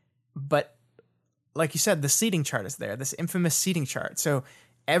 But like you said, the seating chart is there, this infamous seating chart. So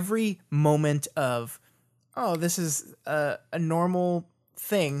every moment of, oh, this is a normal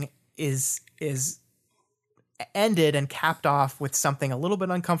thing is ended and capped off with something a little bit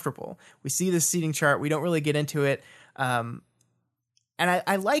uncomfortable. We see this seating chart. We don't really get into it. And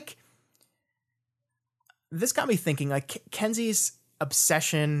I like, this got me thinking, like Kenzie's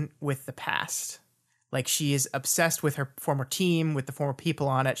obsession with the past. Like she is obsessed with her former team, with the former people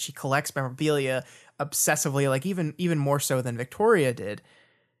on it. She collects memorabilia obsessively, like even more so than Victoria did.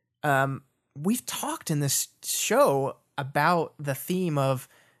 We've talked in this show about the theme of,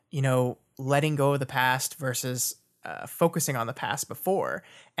 letting go of the past versus focusing on the past before.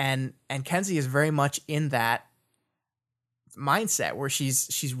 And Kenzie is very much in that mindset where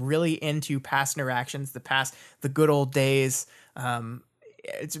she's really into past interactions, the good old days.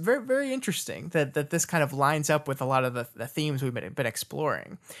 It's very, very interesting that this kind of lines up with a lot of the themes we've been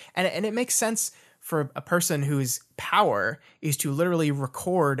exploring. And it makes sense for a person whose power is to literally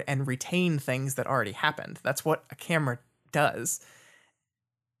record and retain things that already happened. That's what a camera does.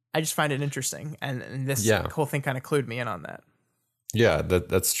 I just find it interesting. And this whole thing kind of clued me in on that. Yeah,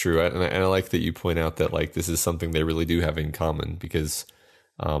 that's true. And I like that you point out that like this is something they really do have in common, because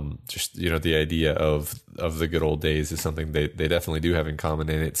just, the idea of the good old days is something they definitely do have in common.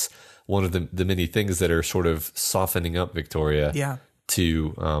 And it's one of the many things that are sort of softening up Victoria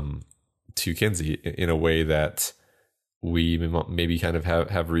to Kenzie in a way that we maybe kind of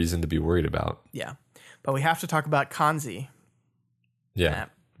have reason to be worried about. Yeah. But we have to talk about Kanzi. Yeah.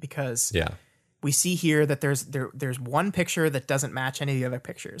 Because we see here that there's one picture that doesn't match any of the other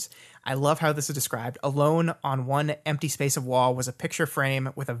pictures. I love how this is described. Alone on one empty space of wall was a picture frame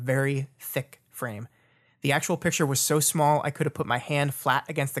with a very thick frame. The actual picture was so small I could have put my hand flat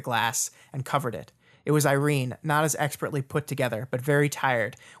against the glass and covered it. It was Irene, not as expertly put together, but very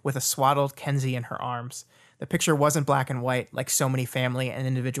tired, with a swaddled Kenzie in her arms. The picture wasn't black and white, like so many family and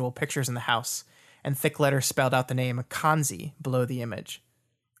individual pictures in the house, and thick letters spelled out the name Kanzi below the image.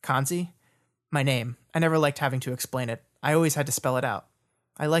 Kanzi? My name. I never liked having to explain it. I always had to spell it out.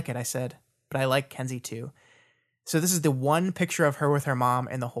 I like it, I said, but I like Kenzie too. So this is the one picture of her with her mom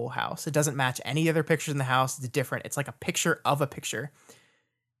in the whole house. It doesn't match any other pictures in the house. It's different. It's like a picture of a picture.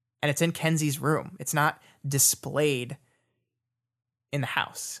 And it's in Kenzie's room. It's not displayed in the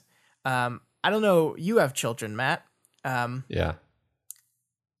house. I don't know. You have children, Matt. Yeah.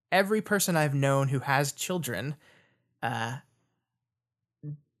 Every person I've known who has children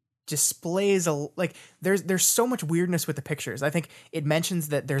displays there's so much weirdness with the pictures. I think it mentions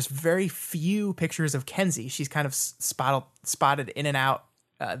that there's very few pictures of Kenzie. She's kind of spotted in and out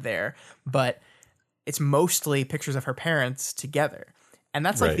there, but it's mostly pictures of her parents together. And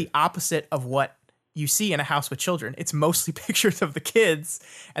that's like the opposite of what you see in a house with children. It's mostly pictures of the kids,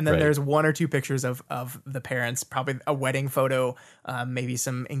 and then there's one or two pictures of the parents, probably a wedding photo, maybe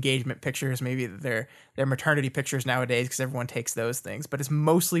some engagement pictures, maybe their maternity pictures nowadays, because everyone takes those things. But it's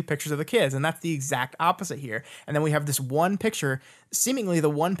mostly pictures of the kids, and that's the exact opposite here. And then we have this one picture, seemingly the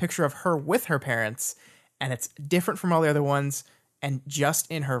one picture of her with her parents, and it's different from all the other ones, and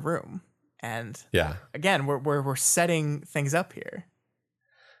just in her room. And again, we're setting things up here.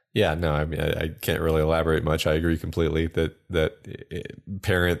 Yeah, no, I mean, I can't really elaborate much. I agree completely that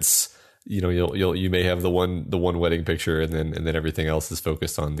parents, you may have the one wedding picture, and then everything else is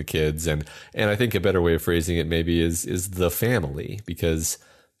focused on the kids, and I think a better way of phrasing it maybe is the family, because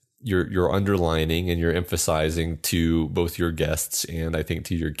you're underlining and you're emphasizing to both your guests and I think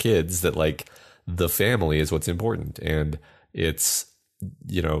to your kids that like the family is what's important, and it's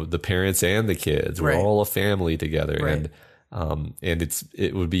the parents and the kids, we're all a family together, and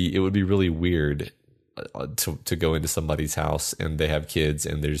it would be really weird to go into somebody's house and they have kids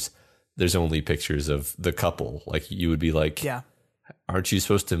and there's only pictures of the couple. Like you would be like, aren't you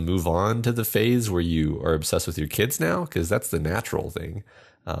supposed to move on to the phase where you are obsessed with your kids now? Because that's the natural thing.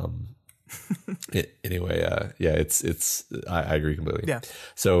 Anyway, I agree completely. Yeah.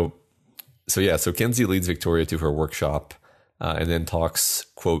 So Kenzie leads Victoria to her workshop and then talks,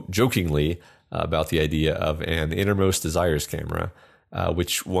 quote, jokingly, about the idea of an innermost desires camera,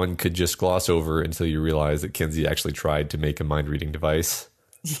 which one could just gloss over until you realize that Kenzie actually tried to make a mind-reading device.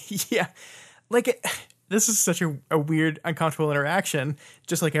 Yeah. This is such a weird, uncomfortable interaction,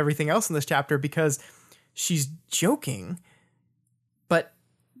 just like everything else in this chapter, because she's joking, but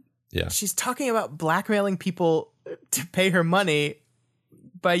she's talking about blackmailing people to pay her money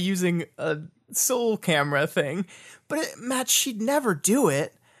by using a soul camera thing. But Matt, she'd never do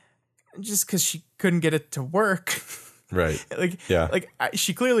it. Just because she couldn't get it to work. Right.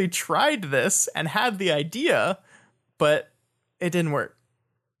 She clearly tried this and had the idea, but it didn't work.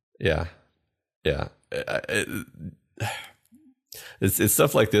 Yeah. Yeah. It's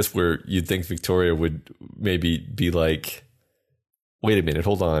stuff like this where you'd think Victoria would maybe be like, wait a minute,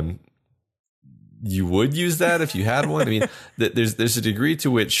 hold on. You would use that if you had one? I mean, there's a degree to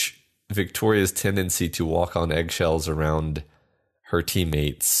which Victoria's tendency to walk on eggshells around her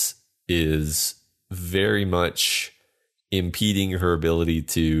teammates is very much impeding her ability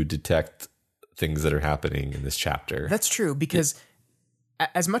to detect things that are happening in this chapter. That's true, because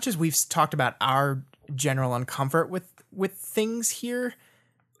as much as we've talked about our general uncomfort with things here,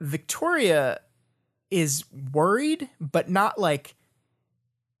 Victoria is worried, but not like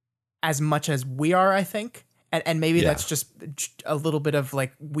as much as we are, I think. And maybe that's just a little bit of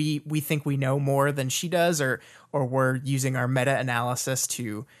like we think we know more than she does, or we're using our meta analysis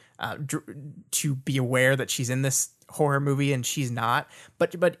to be aware that she's in this horror movie and she's not.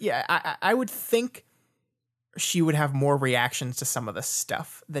 But yeah, I would think she would have more reactions to some of this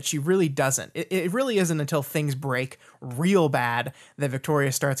stuff that she really doesn't. It really isn't until things break real bad that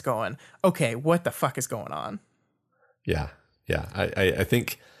Victoria starts going, okay, what the fuck is going on? Yeah. I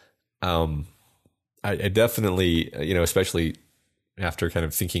think I definitely, especially after kind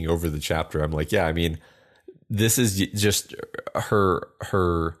of thinking over the chapter, I'm like, yeah, I mean, this is just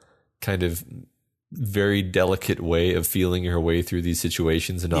her kind of very delicate way of feeling her way through these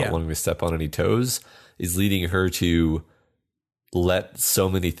situations and not wanting to step on any toes is leading her to let so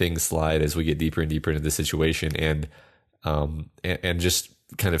many things slide as we get deeper and deeper into the situation and just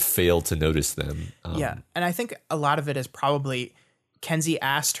kind of fail to notice them. And I think a lot of it is probably Kenzie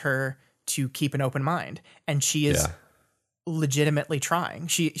asked her to keep an open mind, and she is legitimately trying.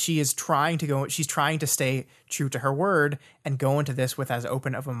 She is trying to go. She's trying to stay true to her word and go into this with as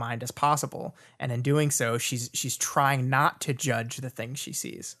open of a mind as possible. And in doing so, she's trying not to judge the things she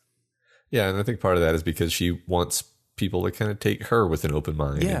sees. Yeah, and I think part of that is because she wants people to kind of take her with an open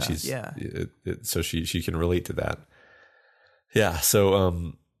mind, and she's so she can relate to that. Yeah.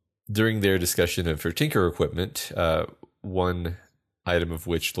 So during their discussion of her Tinker equipment, one item of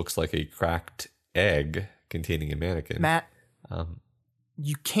which looks like a cracked egg containing a mannequin. Matt,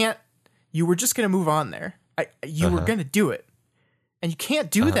 you were just going to move on there. You were going to do it. And you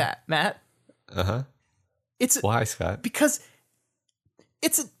can't do that, Matt. Why, Scott? Because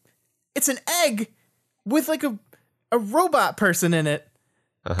it's an egg with like a robot person in it.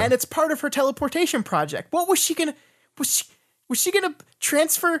 And it's part of her teleportation project. What was she going to, was she going to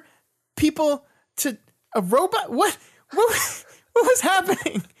transfer people to a robot? What was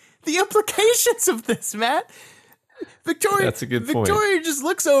happening? The implications of this, Matt. Victoria. That's a good point. Victoria just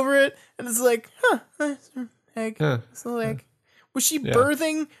looks over it and is like, it's an egg. It's a little egg. Was she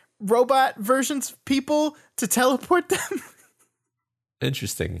birthing robot versions of people to teleport them?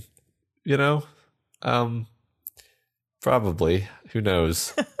 Interesting. Probably. Who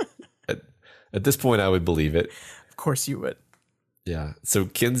knows? At this point, I would believe it. Of course you would. Yeah. So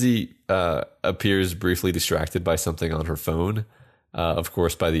Kenzie appears briefly distracted by something on her phone. Of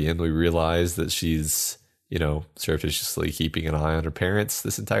course, by the end, we realize that she's, surreptitiously keeping an eye on her parents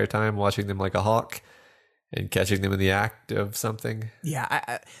this entire time, watching them like a hawk and catching them in the act of something.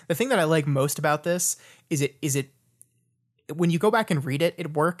 Yeah. The thing that I like most about this is it when you go back and read it,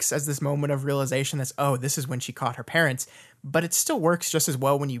 it works as this moment of realization that's, oh, this is when she caught her parents, but it still works just as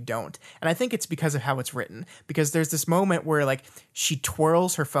well when you don't. And I think it's because of how it's written, because there's this moment where like she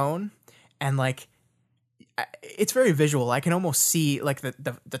twirls her phone and like, it's very visual. I can almost see like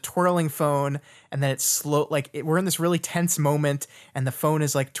the twirling phone, and then it's slow. Like we're in this really tense moment, and the phone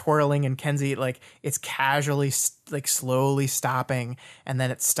is like twirling, and Kenzie like it's casually like slowly stopping, and then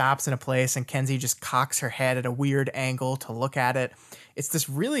it stops in a place, and Kenzie just cocks her head at a weird angle to look at it. It's this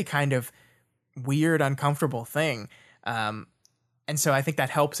really kind of weird, uncomfortable thing, and so I think that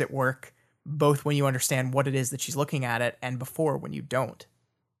helps it work both when you understand what it is that she's looking at it, and before when you don't.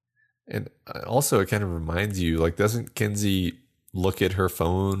 And also, it kind of reminds you, like, doesn't Kenzie look at her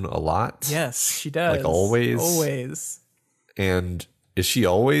phone a lot? Yes, she does. Like, always? Always. And is she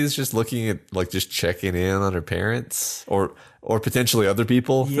always just looking at, like, just checking in on her parents? Or potentially other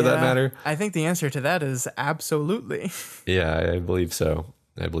people, for that matter? I think the answer to that is absolutely. Yeah, I believe so.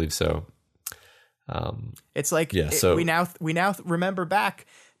 It's like, we now remember back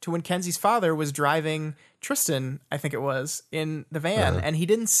to when Kenzie's father was driving Tristan, I think it was, in the van, and he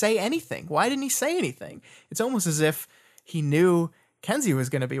didn't say anything. Why didn't he say anything? It's almost as if he knew Kenzie was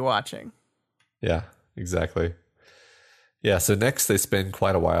going to be watching. Yeah, exactly. Yeah, so next they spend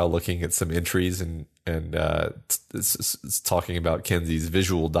quite a while looking at some entries and it's talking about Kenzie's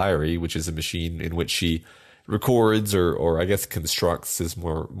visual diary, which is a machine in which she records or I guess constructs is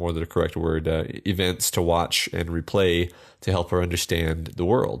more the correct word, events to watch and replay to help her understand the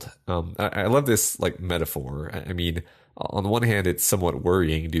world. I love this like metaphor. I mean, on the one hand, it's somewhat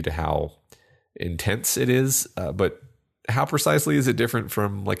worrying due to how intense it is, but how precisely is it different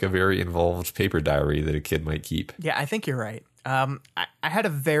from like a very involved paper diary that a kid might keep? Yeah, I think you're right. I had a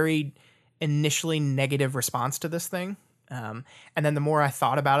very initially negative response to this thing. And then the more I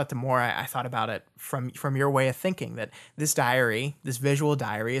thought about it, the more I thought about it from your way of thinking, that this diary, this visual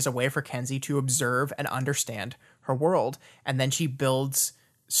diary, is a way for Kenzie to observe and understand her world. And then she builds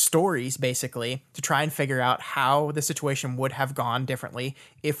stories basically to try and figure out how the situation would have gone differently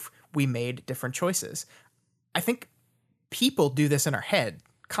if we made different choices. I think people do this in our head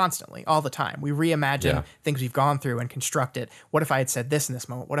constantly, all the time. We reimagine things we've gone through and construct it. What if I had said this in this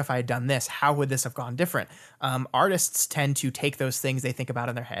moment? What if I had done this? How would this have gone different? Artists tend to take those things they think about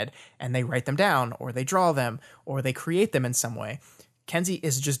in their head and they write them down, or they draw them, or they create them in some way. Kenzie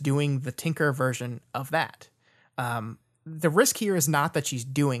is just doing the Tinker version of that. The risk here is not that she's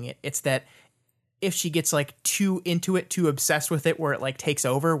doing it. It's that if she gets like too into it, too obsessed with it, where it like takes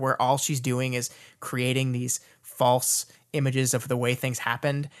over, where all she's doing is creating these false images of the way things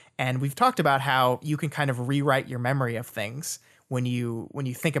happened. And we've talked about how you can kind of rewrite your memory of things when you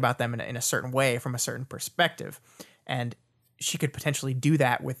think about them in a certain way from a certain perspective. And she could potentially do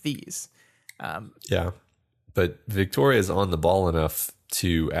that with these. But Victoria is on the ball enough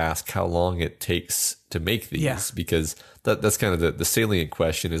to ask how long it takes to make these, because that's kind of the salient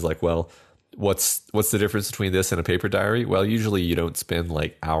question is like, well, what's the difference between this and a paper diary? Well, usually you don't spend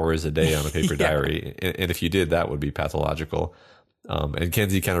like hours a day on a paper diary. And if you did, that would be pathological. And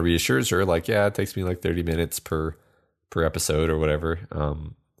Kenzie kind of reassures her like, yeah, it takes me like 30 minutes per episode or whatever.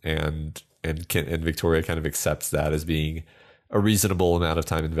 And Victoria kind of accepts that as being a reasonable amount of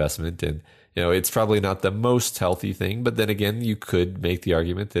time investment. And, you know, it's probably not the most healthy thing, but then again, you could make the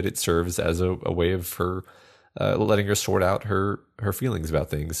argument that it serves as a way of her letting her sort out her feelings about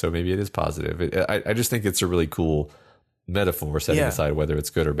things. So maybe it is positive. I just think it's a really cool metaphor, setting aside whether it's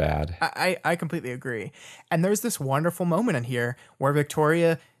good or bad. I completely agree. And there's this wonderful moment in here where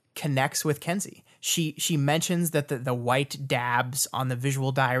Victoria connects with Kenzie. She mentions that the white dabs on the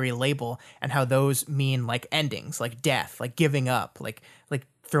visual diary label and how those mean like endings, like death, like giving up, like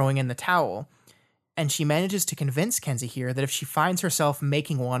throwing in the towel. And she manages to convince Kenzie here that if she finds herself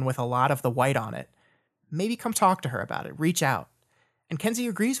making one with a lot of the white on it, maybe come talk to her about it, reach out. And Kenzie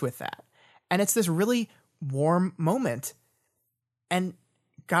agrees with that. And it's this really warm moment. And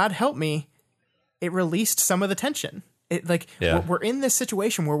God help me, it released some of the tension. We're in this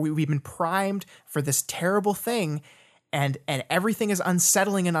situation where we've been primed for this terrible thing, and everything is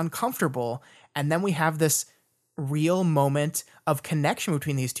unsettling and uncomfortable. And then we have this real moment of connection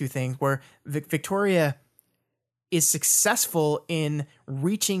between these two things where Victoria is successful in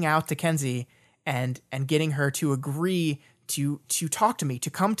reaching out to Kenzie and getting her to agree to talk to me, to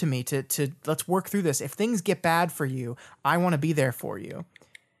come to me, to let's work through this. If things get bad for you, I want to be there for you.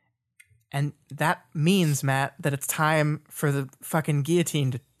 And that means, Matt, that it's time for the fucking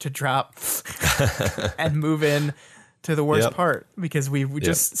guillotine to drop and move in to the worst part, because we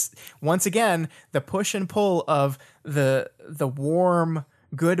just, once again, the push and pull of the warm,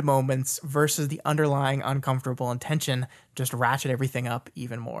 good moments versus the underlying uncomfortable and tension just ratchet everything up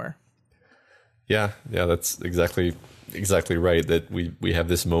even more. Yeah, that's exactly right. That we have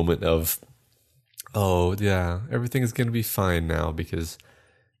this moment of, oh yeah, everything is going to be fine now because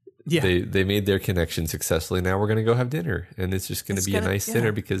they made their connection successfully. Now we're going to go have dinner, and it's just going to be a nice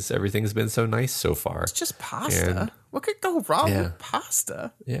dinner because everything's been so nice so far. It's just pasta. What could go wrong with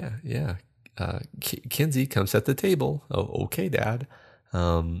pasta? Yeah. Kenzie, come set the table. Oh, okay, Dad.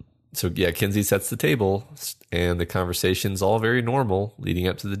 So Kenzie sets the table, and the conversation's all very normal leading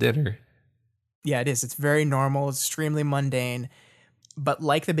up to the dinner. Yeah, it is. It's very normal. It's extremely mundane. But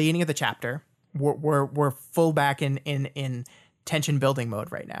like the beginning of the chapter, we're full back in tension building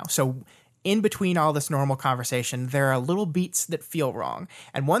mode right now. So in between all this normal conversation, there are little beats that feel wrong.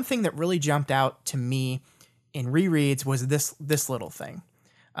 And one thing that really jumped out to me in rereads was this little thing.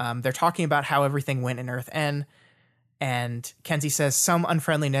 They're talking about how everything went in Earth N, and Kenzie says some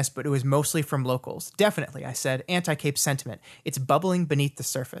unfriendliness, but it was mostly from locals. Definitely, I said, anti-Cape sentiment. It's bubbling beneath the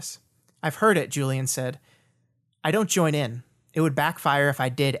surface. I've heard it, Julian said. I don't join in. It would backfire if I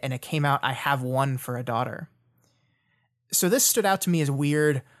did, and it came out I have one for a daughter. So this stood out to me as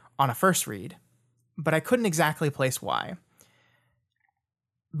weird on a first read, but I couldn't exactly place why.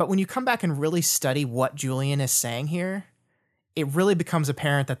 But when you come back and really study what Julian is saying here, it really becomes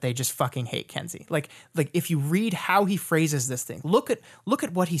apparent that they just fucking hate Kenzie. Like if you read how he phrases this thing, look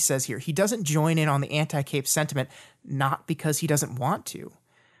at what he says here. He doesn't join in on the anti-Cape sentiment, not because he doesn't want to,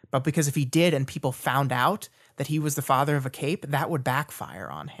 but because if he did and people found out that he was the father of a Cape, that would backfire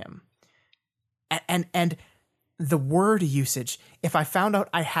on him. And the word usage, if I found out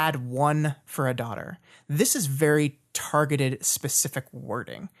I had one for a daughter, this is very targeted, specific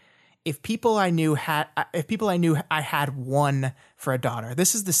wording. If people I knew I had one for a daughter,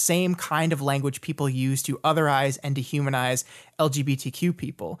 this is the same kind of language people use to otherize and dehumanize LGBTQ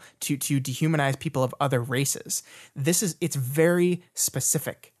people, to dehumanize people of other races. It's very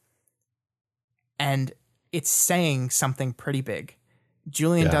specific. And it's saying something pretty big.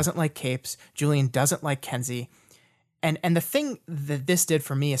 Julian doesn't like capes. Julian doesn't like Kenzie. And the thing that this did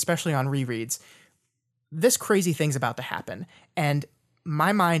for me, especially on rereads, this crazy thing's about to happen. And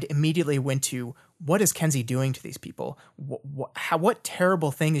my mind immediately went to, what is Kenzie doing to these people? What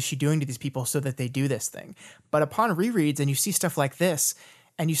terrible thing is she doing to these people so that they do this thing? But upon rereads and you see stuff like this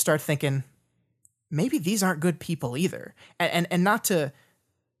and you start thinking, maybe these aren't good people either. And not to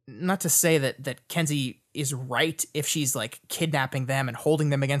say that Kenzie is right if she's like kidnapping them and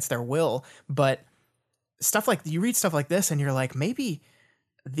holding them against their will, but stuff like, you read stuff like this and you're like, maybe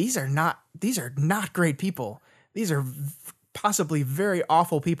these are not great people. These are possibly very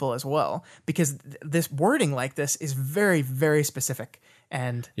awful people as well, because this wording like this is very, very specific.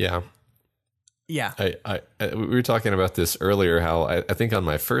 And yeah, I we were talking about this earlier, how I think on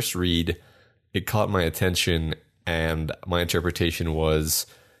my first read, it caught my attention and my interpretation was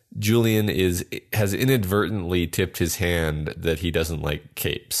Julian has inadvertently tipped his hand that he doesn't like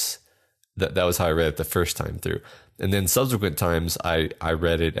capes. That was how I read it the first time through. And then subsequent times I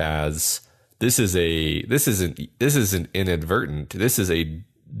read it as this isn't inadvertent. This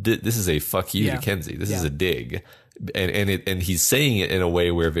is a fuck you to Kenzie. This is a dig. And he's saying it in a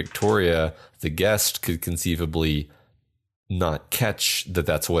way where Victoria, the guest, could conceivably not catch that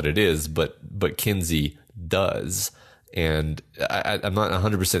that's what it is, but Kenzie does. And I'm not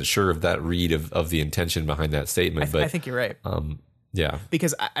 100% sure of that read of the intention behind that statement. But I think you're right. Yeah.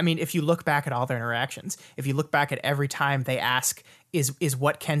 Because, I mean, if you look back at all their interactions, if you look back at every time they ask, is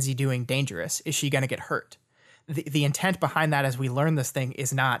what Kenzie doing dangerous? Is she going to get hurt? The intent behind that, as we learn this thing,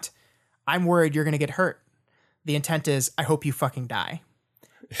 is not, I'm worried you're going to get hurt. The intent is, I hope you fucking die.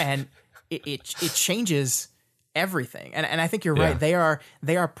 And it changes everything. And I think you're right. They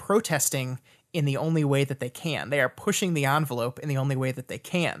are protesting in the only way that they can. They are pushing the envelope in the only way that they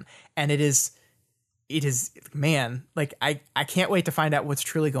can. And it is, man, like I can't wait to find out what's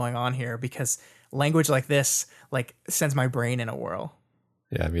truly going on here, because language like this, like, sends my brain in a whirl.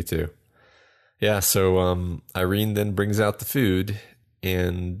 Yeah, me too. Yeah. So, Irene then brings out the food,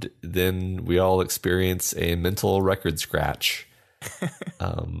 and then we all experience a mental record scratch.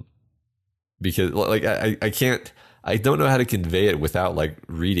 Because like, I don't know how to convey it without like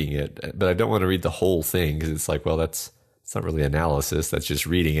reading it, but I don't want to read the whole thing, because it's like, well, it's not really analysis. That's just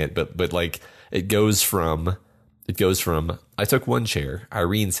reading it. But like, it goes from, I took one chair.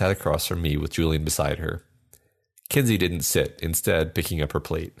 Irene sat across from me with Julian beside her. Kenzie didn't sit, instead picking up her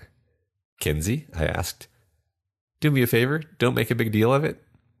plate. Kenzie, I asked, do me a favor. Don't make a big deal of it.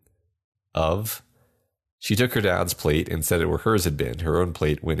 She took her dad's plate and said it where hers had been. Her own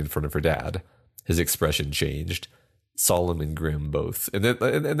plate went in front of her dad. His expression changed, solemn and grim both. And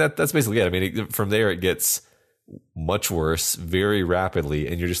that's basically it. I mean, from there it gets much worse very rapidly,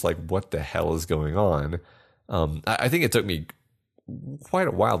 and you're just like, what the hell is going on? I think it took me quite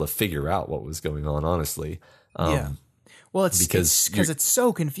a while to figure out what was going on, honestly. Yeah. Well, it's because it's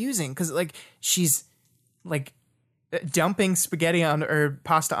so confusing, because like, she's like dumping spaghetti or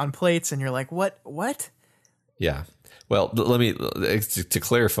pasta on plates, and you're like, what? Yeah. Well, let me, to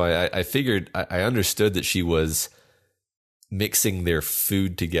clarify, I figured, I understood that she was mixing their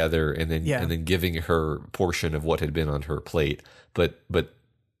food together and then giving her portion of what had been on her plate. But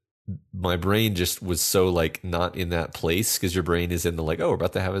my brain just was so like not in that place, because your brain is in the like, oh, we're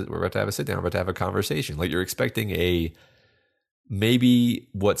about to have a sit down, we're about to have a conversation. Like, you're expecting maybe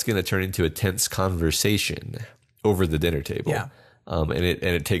what's going to turn into a tense conversation over the dinner table. Yeah. And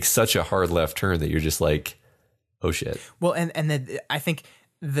it takes such a hard left turn that you're just like, oh shit. Well, and I think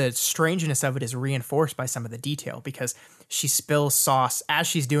the strangeness of it is reinforced by some of the detail, because she spills sauce as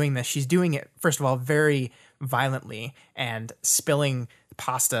she's doing this. She's doing it, first of all, very violently, and spilling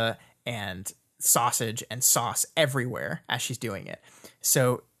pasta and sausage and sauce everywhere as she's doing it.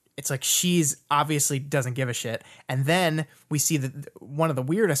 So it's like, she's obviously doesn't give a shit. And then we see one of the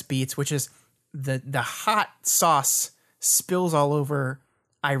weirdest beats, which is the hot sauce spills all over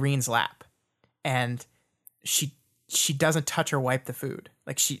Irene's lap, and she she doesn't touch or wipe the food.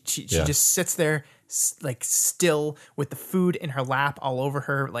 Like she Yeah. just sits there like still with the food in her lap all over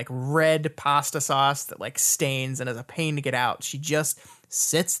her, like red pasta sauce that like stains and is a pain to get out. She just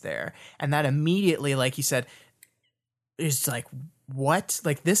sits there. And that immediately, like you said, is like, what?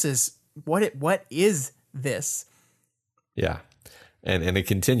 Like this is what is this? Yeah. And it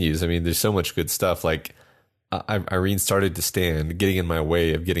continues. I mean, there's so much good stuff. Like Irene started to stand, getting in my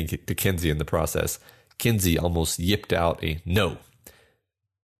way of getting to Kinsey in the process. Kinsey almost yipped out a no.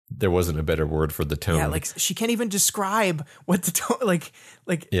 There wasn't a better word for the tone. Yeah, like she can't even describe what the tone, like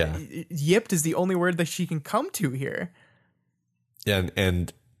yeah. Yipped is the only word that she can come to here.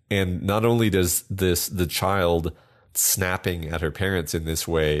 And not only does the child snapping at her parents in this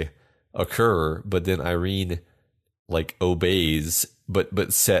way occur, but then Irene like obeys,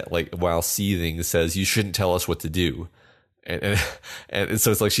 but set like while seething says, "You shouldn't tell us what to do," and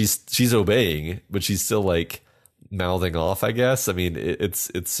so it's like she's obeying, but she's still like mouthing off, I guess. I mean, it's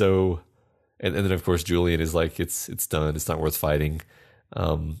so, and then of course Julian is like, it's done, it's not worth fighting,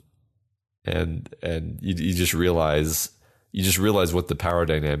 and you just realize what the power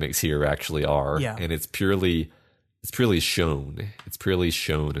dynamics here actually are, yeah. And it's purely shown. It's purely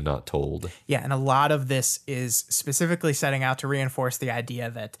shown and not told. Yeah, and a lot of this is specifically setting out to reinforce the idea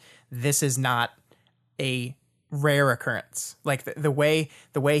that this is not a rare occurrence. Like the way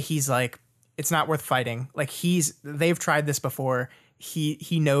he's like, it's not worth fighting. Like they've tried this before.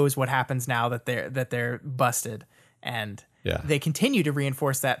 He knows what happens now that they're busted, and they continue to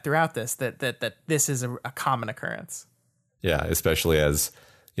reinforce that throughout this that this is a common occurrence. Yeah, especially as,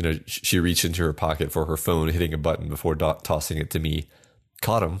 you know, she reached into her pocket for her phone, hitting a button before tossing it to me.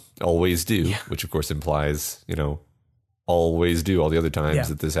 Caught him, always do, which of course implies, you know, always do all the other times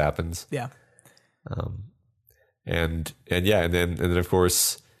that this happens. Yeah. And then of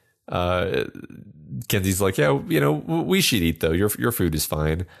course, Kenzie's like, yeah, you know, we should eat though. Your food is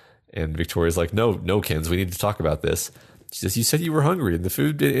fine. And Victoria's like, no, Kenz, we need to talk about this. She says, you said you were hungry, and the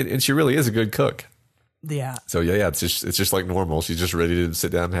food, and she really is a good cook. Yeah. So it's just like normal. She's just ready to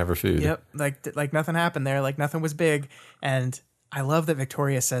sit down and have her food. Yep. Like nothing happened there. Like nothing was big. And I love that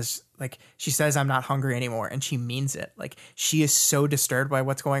Victoria says, like, she says, I'm not hungry anymore. And she means it. Like, she is so disturbed by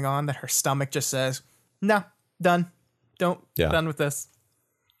what's going on that her stomach just says, no, done. Done with this.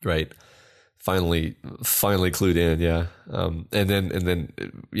 Right. Finally clued in. Yeah. And then,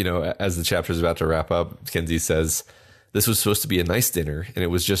 you know, as the chapter is about to wrap up, Kenzie says, this was supposed to be a nice dinner, and it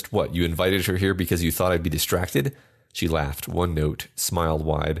was just what? You invited her here because you thought I'd be distracted? She laughed, one note, smiled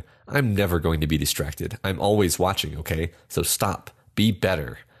wide. I'm never going to be distracted. I'm always watching, okay? So stop. Be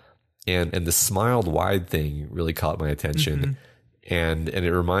better. And the smiled wide thing really caught my attention. Mm-hmm. And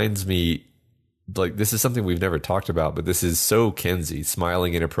it reminds me, like, this is something we've never talked about, but this is so Kenzie,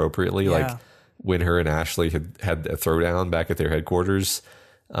 smiling inappropriately, like when her and Ashley had a throwdown back at their headquarters.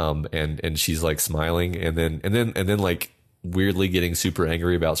 And she's like smiling and then like weirdly getting super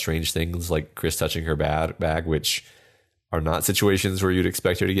angry about strange things like Chris touching her bag, which are not situations where you'd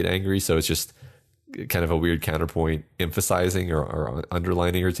expect her to get angry. So it's just kind of a weird counterpoint emphasizing or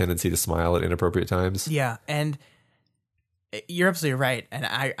underlining her tendency to smile at inappropriate times. Yeah. And you're absolutely right. And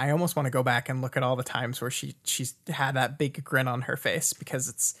I almost want to go back and look at all the times where she's had that big grin on her face, because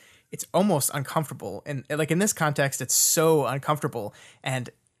it's almost uncomfortable. And like in this context, it's so uncomfortable, and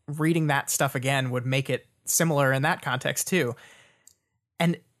reading that stuff again would make it similar in that context too.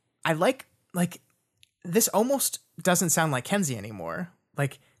 And I like this almost doesn't sound like Kenzie anymore.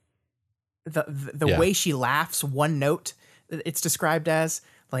 Like the way she laughs, one note, it's described as,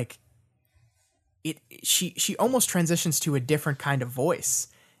 like, she almost transitions to a different kind of voice,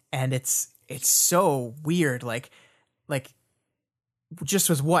 and it's so weird. Like just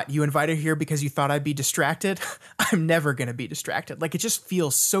was what? You invited her here because you thought I'd be distracted? I'm never going to be distracted. Like, it just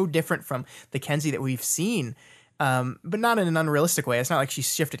feels so different from the Kenzie that we've seen, but not in an unrealistic way. It's not like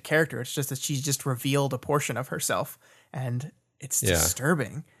she's shifted character. It's just that she's just revealed a portion of herself, and it's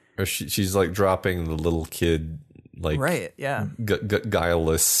disturbing. Or she's like dropping the little kid, like, right, yeah,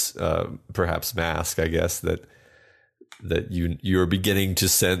 guileless, perhaps mask, I guess, that you're beginning to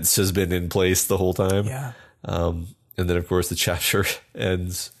sense has been in place the whole time. Yeah. And then, of course, the chapter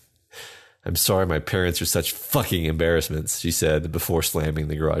ends. I'm sorry my parents are such fucking embarrassments, she said before slamming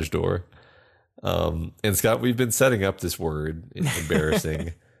the garage door. And Scott, we've been setting up this word,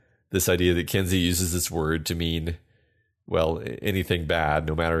 embarrassing, this idea that Kenzie uses this word to mean, well, anything bad,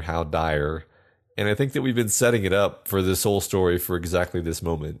 no matter how dire. And I think that we've been setting it up for this whole story for exactly this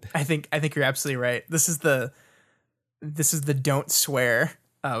moment. I think you're absolutely right. This is the don't swear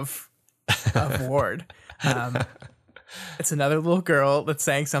of Ward. It's another little girl that's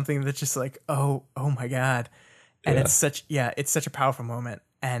saying something that's just like, oh my God. And it's such a powerful moment.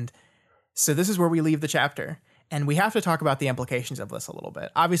 And so this is where we leave the chapter. And we have to talk about the implications of this a little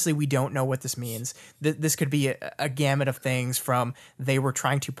bit. Obviously, we don't know what this means. This could be a gamut of things, from they were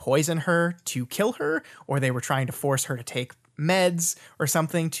trying to poison her to kill her, or they were trying to force her to take meds or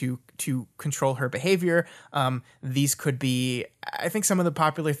something to control her behavior. These could be, I think some of the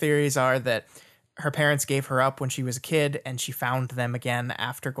popular theories are that her parents gave her up when she was a kid and she found them again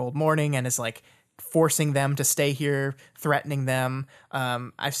after Gold Morning and is like forcing them to stay here, threatening them.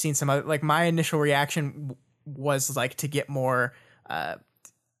 I've seen some other, like, my initial reaction was like to get more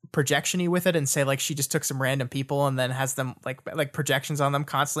projection-y with it and say like she just took some random people and then has them like projections on them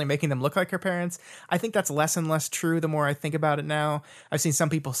constantly making them look like her parents. I think that's less and less true the more I think about it now. I've seen some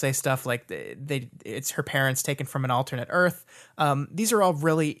people say stuff like it's her parents taken from an alternate Earth. These are all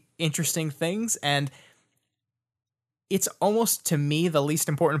really interesting things, and it's almost, to me, the least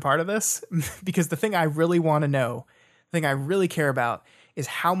important part of this because the thing I really want to know, the thing I really care about, is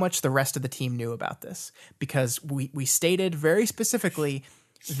how much the rest of the team knew about this, because we stated very specifically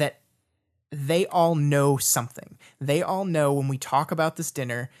that they all know something. They all know when we talk about this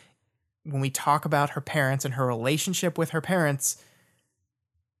dinner, when we talk about her parents and her relationship with her parents,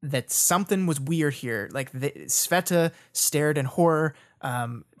 that something was weird here. Like Sveta stared in horror.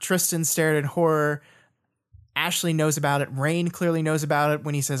 Tristan stared in horror. Ashley knows about it. Rain clearly knows about it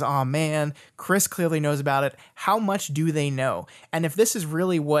when he says, "Aw, man." Chris clearly knows about it. How much do they know? And if this is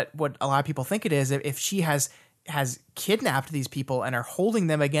really what a lot of people think it is, if she has kidnapped these people and are holding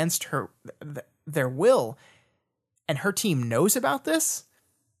them against their will, and her team knows about this,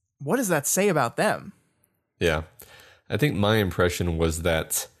 what does that say about them? Yeah. I think my impression was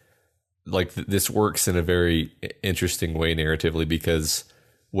that like this works in a very interesting way narratively, because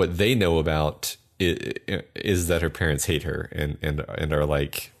what they know about is that her parents hate her and are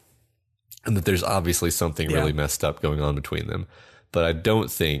like, and that there's obviously something really messed up going on between them. But I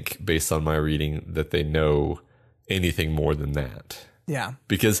don't think, based on my reading, that they know anything more than that. Yeah.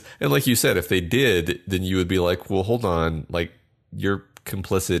 Because, and like you said, if they did, then you would be like, well, hold on, like you're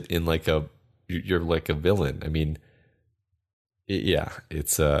complicit in you're like a villain. I mean,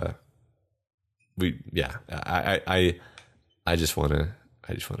 it's I just want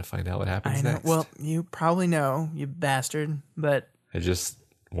to find out what happens I know. next. Well, you probably know, you bastard, but I just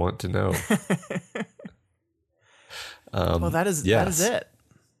want to know. Well, that is it.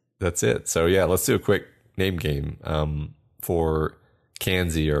 That's it. So yeah, let's do a quick name game for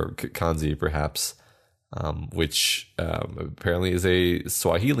Kanzi, or Kanzi perhaps, which apparently is a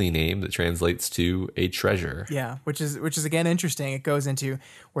Swahili name that translates to a treasure. Yeah, which is again interesting. It goes into,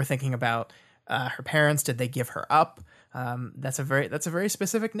 we're thinking about her parents. Did they give her up? That's a very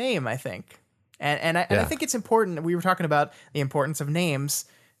specific name, I think. And I think it's important. We were talking about the importance of names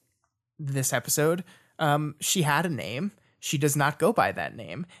this episode. She had a name. She does not go by that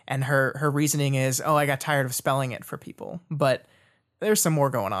name. And her reasoning is, I got tired of spelling it for people. But there's some more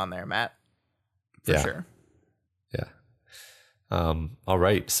going on there, Matt. For sure. Yeah. All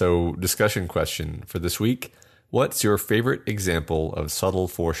right. So discussion question for this week. What's your favorite example of subtle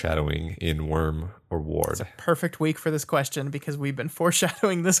foreshadowing in Worm or Ward? It's a perfect week for this question because we've been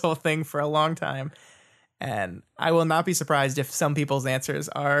foreshadowing this whole thing for a long time. And I will not be surprised if some people's answers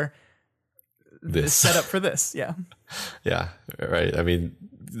are this set up for this. Yeah. Yeah. Right. I mean,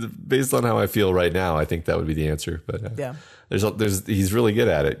 based on how I feel right now, I think that would be the answer. But he's really good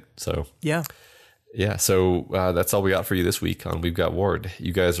at it. So yeah. Yeah, so that's all we got for you this week on We've Got Ward.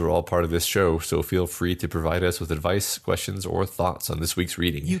 You guys are all part of this show, so feel free to provide us with advice, questions, or thoughts on this week's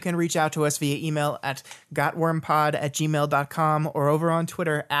reading. You can reach out to us via email at gotwormpod@gmail.com or over on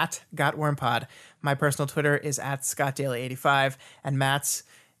Twitter at gotwormpod. My personal Twitter is at scottdaily85, and Matt's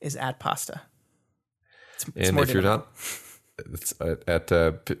is at pasta. It's and if you're not, it's at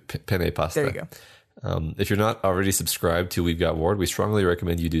Penne Pasta. There you go. If you're not already subscribed to We've Got Ward, we strongly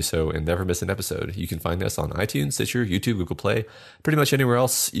recommend you do so and never miss an episode. You can find us on iTunes, Stitcher, YouTube, Google Play, pretty much anywhere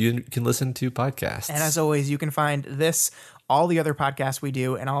else you can listen to podcasts. And as always, you can find this, all the other podcasts we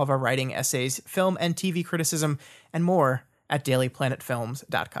do, and all of our writing, essays, film and TV criticism, and more at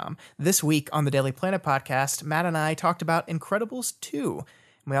dailyplanetfilms.com. This week on the Daily Planet podcast, Matt and I talked about Incredibles 2.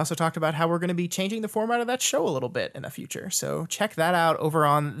 And we also talked about how we're going to be changing the format of that show a little bit in the future. So check that out over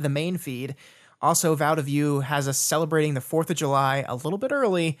on the main feed. Also, Vow to View has us celebrating the 4th of July a little bit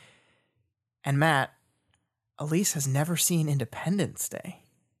early. And Matt, Elise has never seen Independence Day.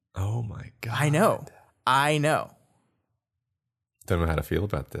 Oh my God. I know. Don't know how to feel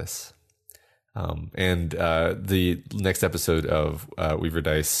about this. And the next episode of Weaver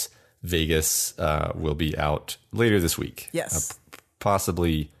Dice Vegas will be out later this week. Yes.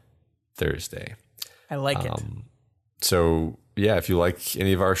 Possibly Thursday. I like it. So yeah, if you like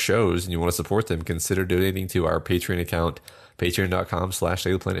any of our shows and you want to support them, consider donating to our Patreon account,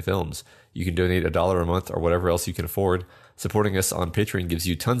 patreon.com/DailyPlanetFilms. You can donate $1 a month or whatever else you can afford. Supporting us on Patreon gives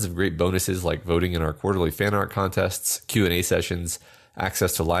you tons of great bonuses like voting in our quarterly fan art contests, Q&A sessions,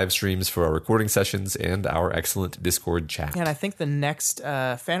 access to live streams for our recording sessions, and our excellent Discord chat. Yeah, and I think the next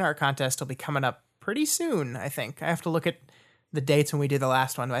fan art contest will be coming up pretty soon, I think. I have to look at the dates when we did the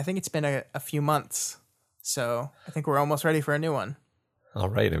last one, but I think it's been a few months. So I think we're almost ready for a new one. All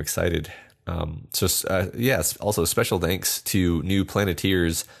right, I'm excited. Yes, also special thanks to new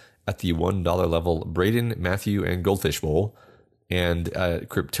Planeteers at the $1 level, Braden, Matthew, and Goldfish Bowl, and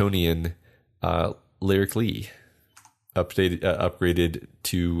Kryptonian Lyric Lee, upgraded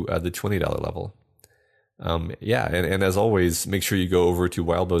to the $20 level. And as always, make sure you go over to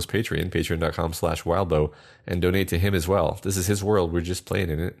Wildbow's Patreon, patreon.com/Wildbow, and donate to him as well. This is his world. We're just playing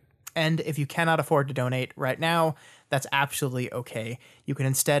in it. And if you cannot afford to donate right now, that's absolutely okay. You can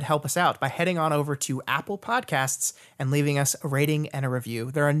instead help us out by heading on over to Apple Podcasts and leaving us a rating and a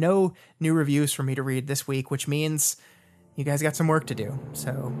review. There are no new reviews for me to read this week, which means you guys got some work to do.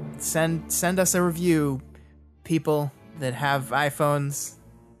 So send us a review, people that have iPhones.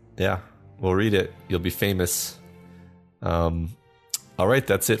 Yeah, we'll read it. You'll be famous. All right,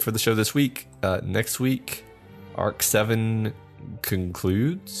 that's it for the show this week. Next week, Arc 7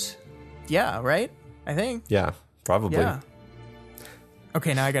 concludes. Yeah, right? I think. Yeah, probably. Yeah.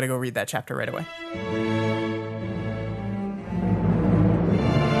 Okay, now I gotta go read that chapter right away.